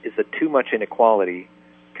is that too much inequality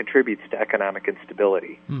contributes to economic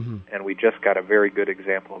instability, and we just got a very good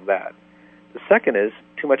example of that. The second is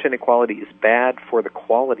too much inequality is bad for the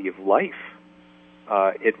quality of life.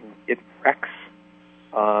 It wrecks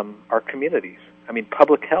our communities. I mean,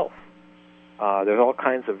 public health. There's all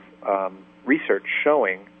kinds of research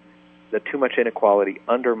showing that too much inequality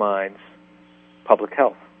undermines public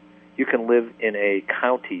health. You can live in a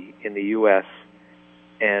county in the U.S.,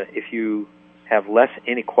 and if you have less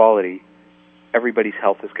inequality, everybody's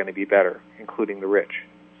health is going to be better, including the rich.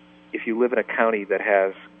 If you live in a county that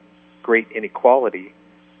has great inequality,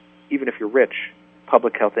 even if you're rich,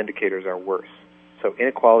 public health indicators are worse. So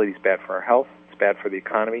inequality is bad for our health, it's bad for the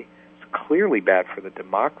economy, it's clearly bad for the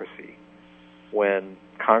democracy when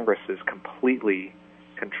Congress is completely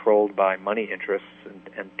controlled by money interests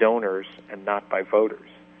and donors and not by voters.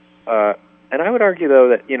 And I would argue, though,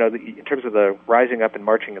 that in terms of the rising up and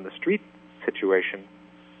marching in the street situation,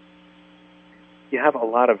 you have a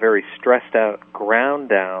lot of very stressed out, ground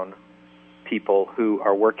down people who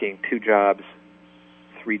are working 2 jobs,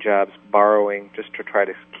 3 jobs, borrowing just to try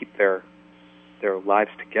to keep their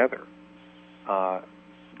lives together.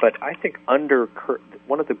 But I think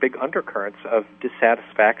one of the big undercurrents of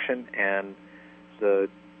dissatisfaction and the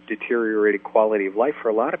deteriorated quality of life for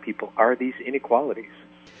a lot of people are these inequalities.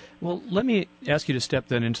 Well, let me ask you to step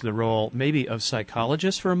then into the role maybe of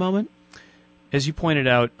psychologist for a moment. As you pointed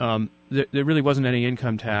out, there really wasn't any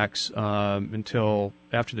income tax until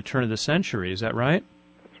after the turn of the century. Is that right?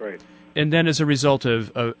 That's right. And then as a result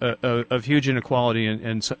of huge inequality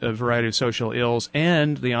and a variety of social ills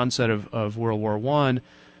and the onset of World War I,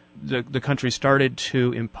 the country started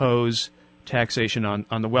to impose taxation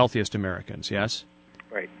on the wealthiest Americans, yes?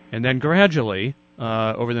 Right. And then gradually,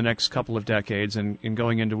 over the next couple of decades and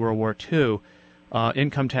going into World War II,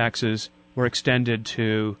 income taxes were extended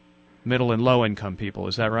to middle and low-income people.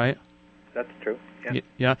 Is that right? That's true. Yeah.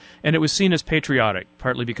 Yeah, and it was seen as patriotic,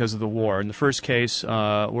 partly because of the war. In the first case,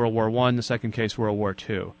 World War I. The second case, World War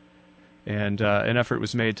II. And an effort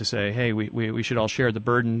was made to say, hey, we should all share the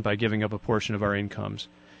burden by giving up a portion of our incomes.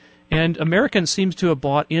 And Americans seems to have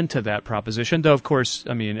bought into that proposition, though, of course,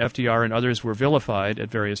 I mean, FDR and others were vilified at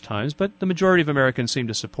various times, but the majority of Americans seem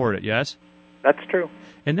to support it, yes? That's true.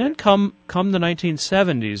 And then come the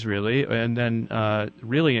 1970s, really, and then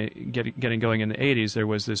really getting going in the 80s, there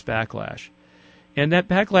was this backlash. And that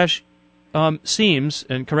backlash seems,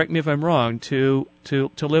 and correct me if I'm wrong, to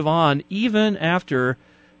live on even after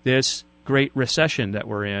this great recession that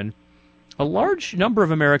we're in. A large number of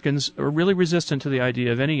Americans are really resistant to the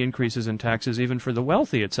idea of any increases in taxes, even for the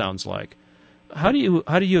wealthy, it sounds like. How do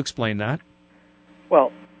you explain that?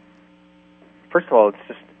 Well, first of all,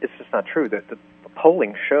 it's just not true. The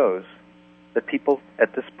polling shows that people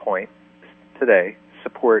at this point today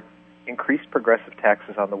support increased progressive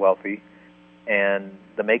taxes on the wealthy and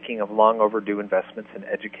the making of long overdue investments in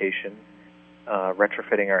education,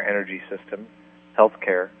 retrofitting our energy system,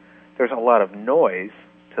 healthcare. There's a lot of noise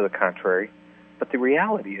to the contrary, but the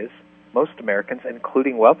reality is most Americans,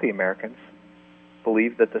 including wealthy Americans,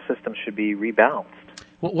 believe that the system should be rebalanced.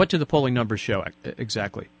 What do the polling numbers show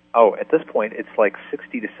exactly? Oh, at this point, it's like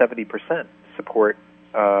 60 to 70% support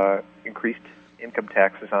increased income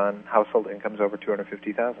taxes on household incomes over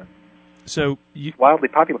 $250,000. So wildly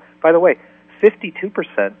popular. By the way,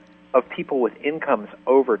 52% of people with incomes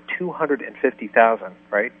over $250,000,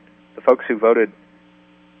 right? The folks who voted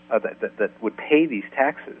that would pay these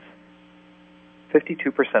taxes,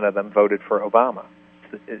 52% of them voted for Obama.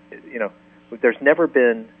 There's never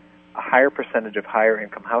been a higher percentage of higher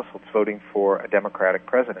income households voting for a Democratic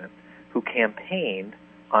president who campaigned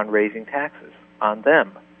on raising taxes on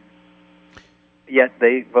them. Yet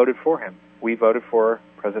they voted for him. We voted for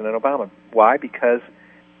President Obama. Why? Because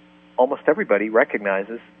almost everybody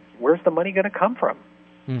recognizes, where's the money going to come from?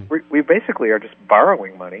 We basically are just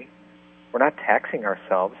borrowing money. We're not taxing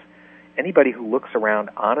ourselves. Anybody who looks around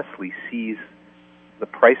honestly sees the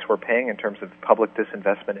price we're paying in terms of public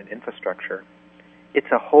disinvestment in infrastructure.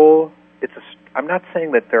 I'm not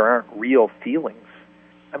saying that there aren't real feelings.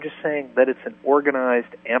 I'm just saying that it's an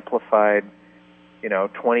organized, amplified,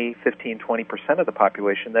 20% of the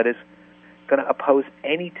population that is going to oppose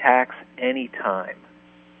any tax any time.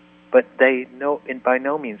 But they by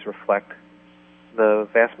no means reflect the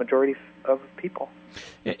vast majority of people.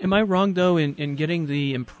 Am I wrong, though, in getting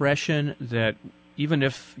the impression that even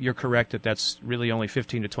if you're correct that that's really only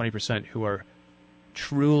 15 to 20% who are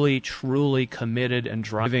truly, truly committed and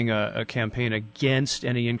driving a campaign against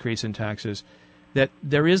any increase in taxes, that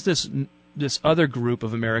there is this other group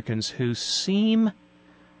of Americans who seem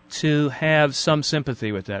to have some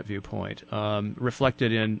sympathy with that viewpoint,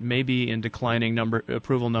 reflected in declining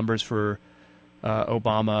approval numbers for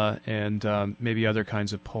Obama and maybe other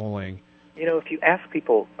kinds of polling? If you ask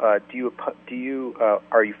people, are you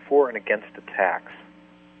for and against a tax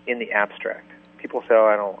in the abstract? People say,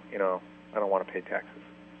 I don't want to pay taxes.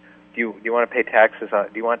 Do you want to pay taxes on?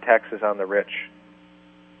 Do you want taxes on the rich?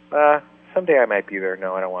 Someday I might be there.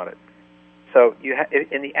 No, I don't want it. So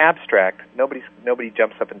in the abstract, nobody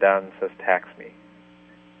jumps up and down and says tax me.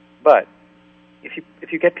 But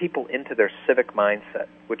if you get people into their civic mindset,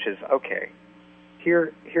 which is okay,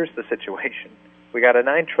 here's the situation. We got a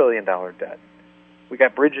 $9 trillion debt. We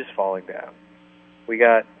got bridges falling down. We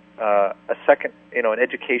got an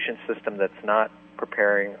education system that's not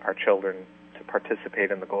preparing our children to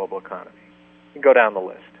participate in the global economy. You can go down the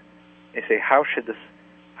list. They say, how should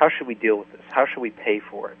we deal with this? How should we pay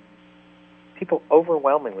for it? People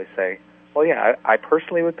overwhelmingly say, well, yeah, I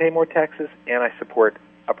personally would pay more taxes, and I support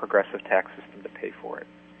a progressive tax system to pay for it.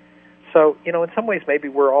 So, in some ways, maybe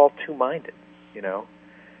we're all two-minded,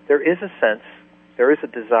 There is a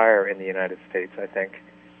desire in the United States, I think,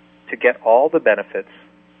 to get all the benefits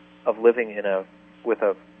of living with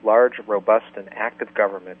a large, robust, and active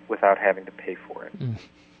government without having to pay for it.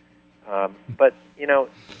 But,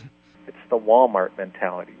 it's the Walmart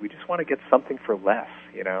mentality. We just want to get something for less,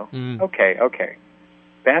 Okay.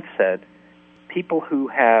 That said, people who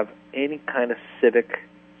have any kind of civic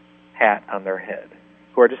hat on their head,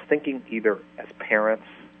 who are just thinking either as parents,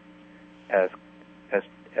 as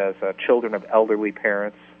children of elderly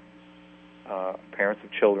parents, parents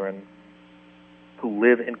of children, who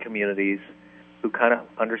live in communities, who kind of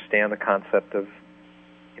understand the concept of,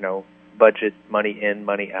 budget, money in,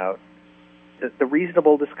 money out. The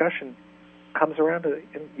reasonable discussion comes around to,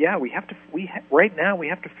 and yeah, right now we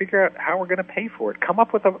have to figure out how we're going to pay for it. Come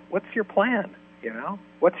up with what's your plan?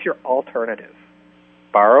 What's your alternative?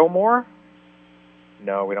 Borrow more?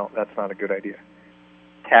 No, we don't. That's not a good idea.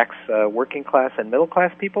 Tax working class and middle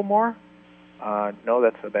class people more? No,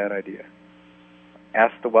 that's a bad idea.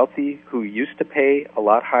 Ask the wealthy who used to pay a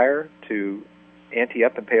lot higher to ante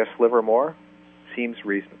up and pay a sliver more? Seems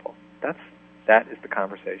reasonable. That is the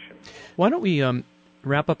conversation. Why don't we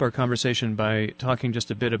wrap up our conversation by talking just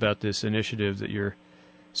a bit about this initiative that you're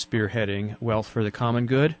spearheading, Wealth for the Common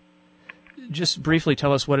Good? Just briefly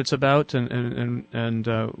tell us what it's about and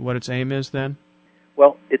what its aim is then.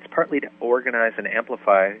 Well, it's partly to organize and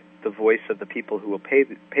amplify the voice of the people who will pay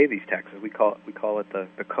these taxes. We call it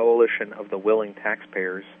the coalition of the willing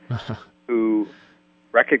taxpayers who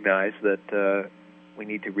recognize that we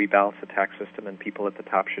need to rebalance the tax system, and people at the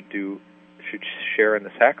top should share in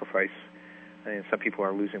the sacrifice. I mean, some people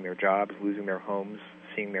are losing their jobs, losing their homes,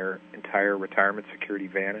 seeing their entire retirement security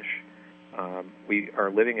vanish. We are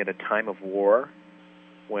living in a time of war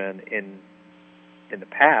when in the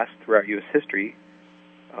past, throughout U.S. history,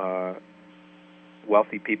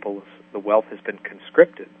 wealthy people's the wealth has been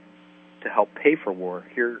conscripted to help pay for war.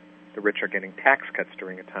 Here, the rich are getting tax cuts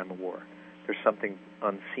during a time of war. There's something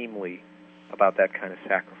unseemly about that kind of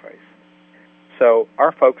sacrifice. So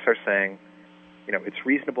our folks are saying, it's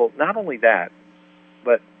reasonable. Not only that,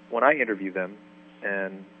 but when I interview them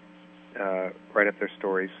and write up their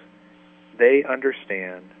stories, they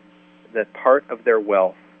understand that part of their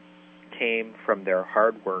wealth came from their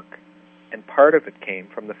hard work, and part of it came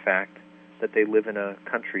from the fact that they live in a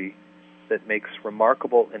country that makes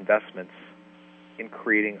remarkable investments in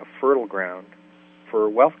creating a fertile ground for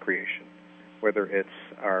wealth creation, whether it's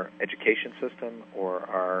our education system or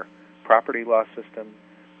our property law system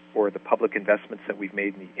or the public investments that we've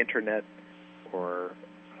made in the Internet or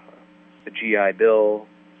the GI Bill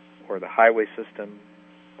or the highway system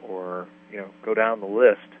or, go down the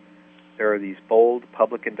list. There are these bold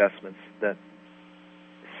public investments that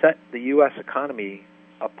set the U.S. economy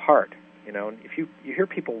apart. If you hear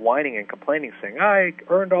people whining and complaining, saying, I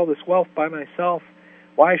earned all this wealth by myself,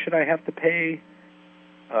 why should I have to pay?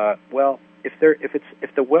 Well, if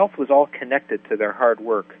the wealth was all connected to their hard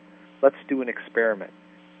work, let's do an experiment.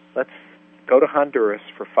 Let's go to Honduras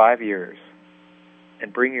for 5 years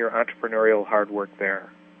and bring your entrepreneurial hard work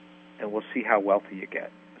there, and we'll see how wealthy you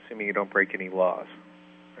get, assuming you don't break any laws,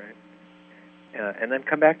 right? And then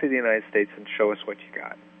come back to the United States and show us what you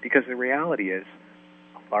got. Because the reality is,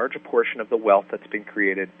 a larger portion of the wealth that's been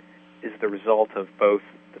created is the result of both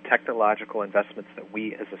the technological investments that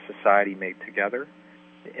we as a society make together,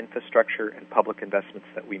 the infrastructure and public investments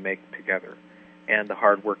that we make together, and the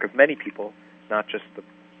hard work of many people, not just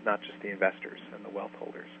the investors and the wealth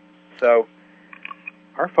holders. So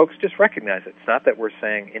our folks just recognize it. It's not that we're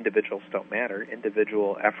saying individuals don't matter.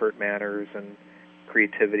 Individual effort matters, and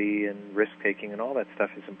creativity and risk-taking and all that stuff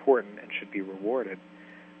is important and should be rewarded.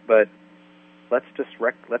 But let's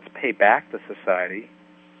pay back the society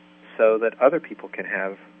so that other people can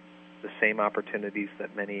have the same opportunities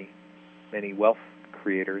that many wealth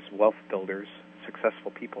creators, wealth builders,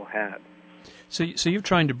 successful people had. So you're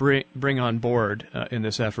trying to bring on board in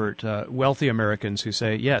this effort wealthy Americans who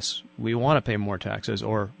say, yes, we want to pay more taxes,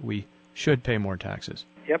 or we should pay more taxes.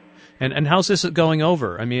 Yep. And how's this going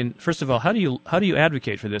over? I mean, first of all, how do you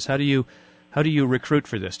advocate for this? How do you recruit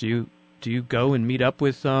for this? Do you go and meet up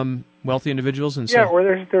with wealthy individuals and say? Yeah, or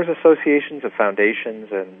there's associations of foundations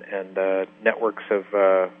and networks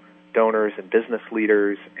of donors and business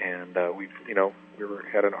leaders, and we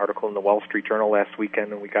had an article in the Wall Street Journal last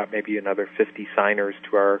weekend, and we got maybe another 50 signers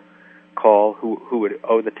to our call who would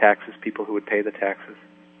owe the taxes, people who would pay the taxes.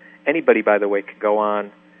 Anybody, by the way, could go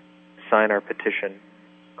on, sign our petition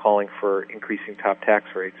calling for increasing top tax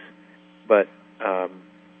rates, but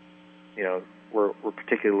we're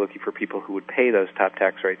particularly looking for people who would pay those top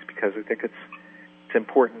tax rates because we think it's an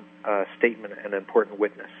important statement and an important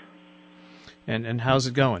witness. And how's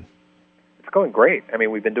it going? It's going great. I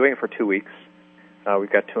mean, we've been doing it for 2 weeks.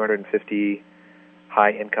 We've got 250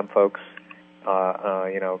 high-income folks,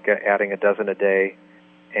 adding a dozen a day,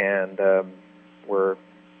 and we're,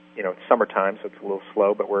 it's summertime, so it's a little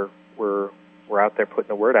slow, but we're out there putting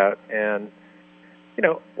the word out. And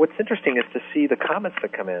what's interesting is to see the comments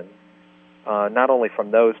that come in, not only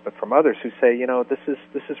from those but from others who say,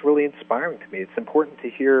 this is really inspiring to me. It's important to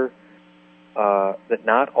hear that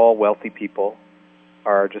not all wealthy people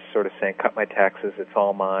are just sort of saying, cut my taxes, it's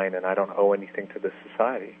all mine, and I don't owe anything to this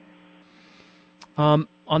society. On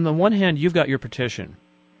the one hand, you've got your petition.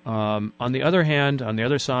 On the other hand, on the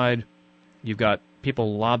other side, you've got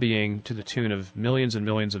people lobbying to the tune of millions and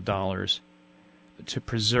millions of dollars to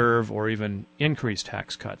preserve or even increase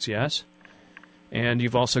tax cuts, yes? And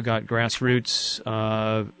you've also got grassroots,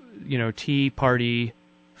 Tea Party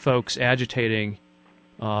folks agitating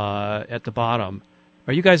at the bottom.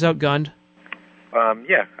 Are you guys outgunned?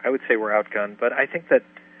 Yeah, I would say we're outgunned, but I think that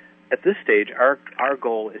at this stage, our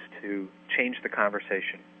goal is to change the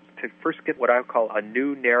conversation, to first get what I call a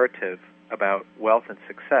new narrative about wealth and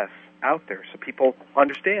success out there, so people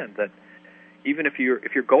understand that even if your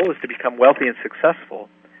goal is to become wealthy and successful,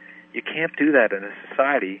 you can't do that in a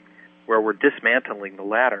society where we're dismantling the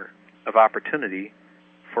ladder of opportunity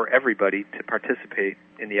for everybody to participate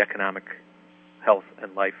in the economic health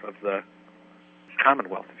and life of the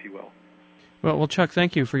Commonwealth, if you will. Well, Chuck,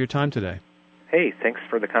 thank you for your time today. Hey, thanks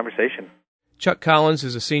for the conversation. Chuck Collins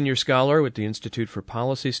is a senior scholar with the Institute for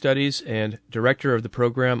Policy Studies and director of the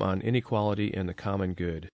program on inequality and the common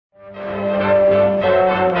good.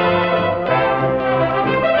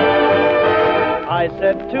 I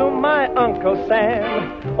said to my Uncle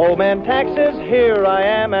Sam, "Old man taxes, here I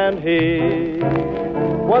am," and he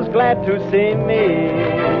was glad to see me.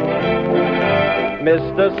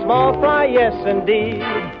 Mr. Small Fry, yes indeed,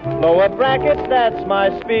 lower brackets, that's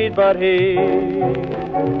my speed, but he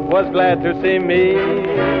was glad to see me.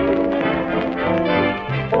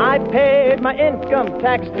 I paid my income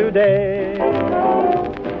tax today.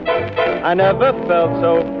 I never felt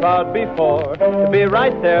so proud before to be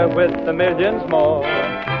right there with the millions more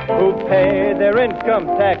who pay their income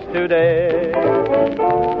tax today.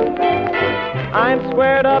 I'm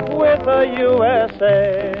squared up with the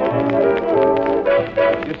USA.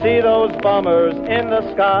 You see those bombers in the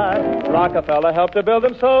sky? Rockefeller helped to build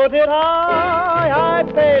them, so did I. I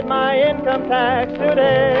paid my income tax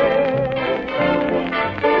today.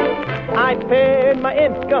 I paid my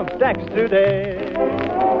income tax today.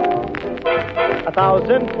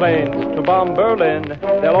 1,000 planes to bomb Berlin,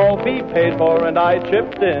 they'll all be paid for and I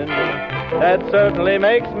chipped in. That certainly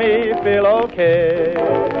makes me feel okay.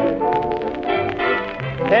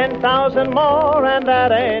 10,000 more and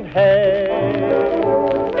that ain't hay.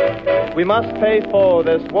 We must pay for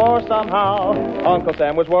this war somehow. Uncle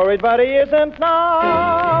Sam was worried, but he isn't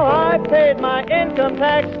now. I paid my income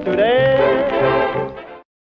tax today.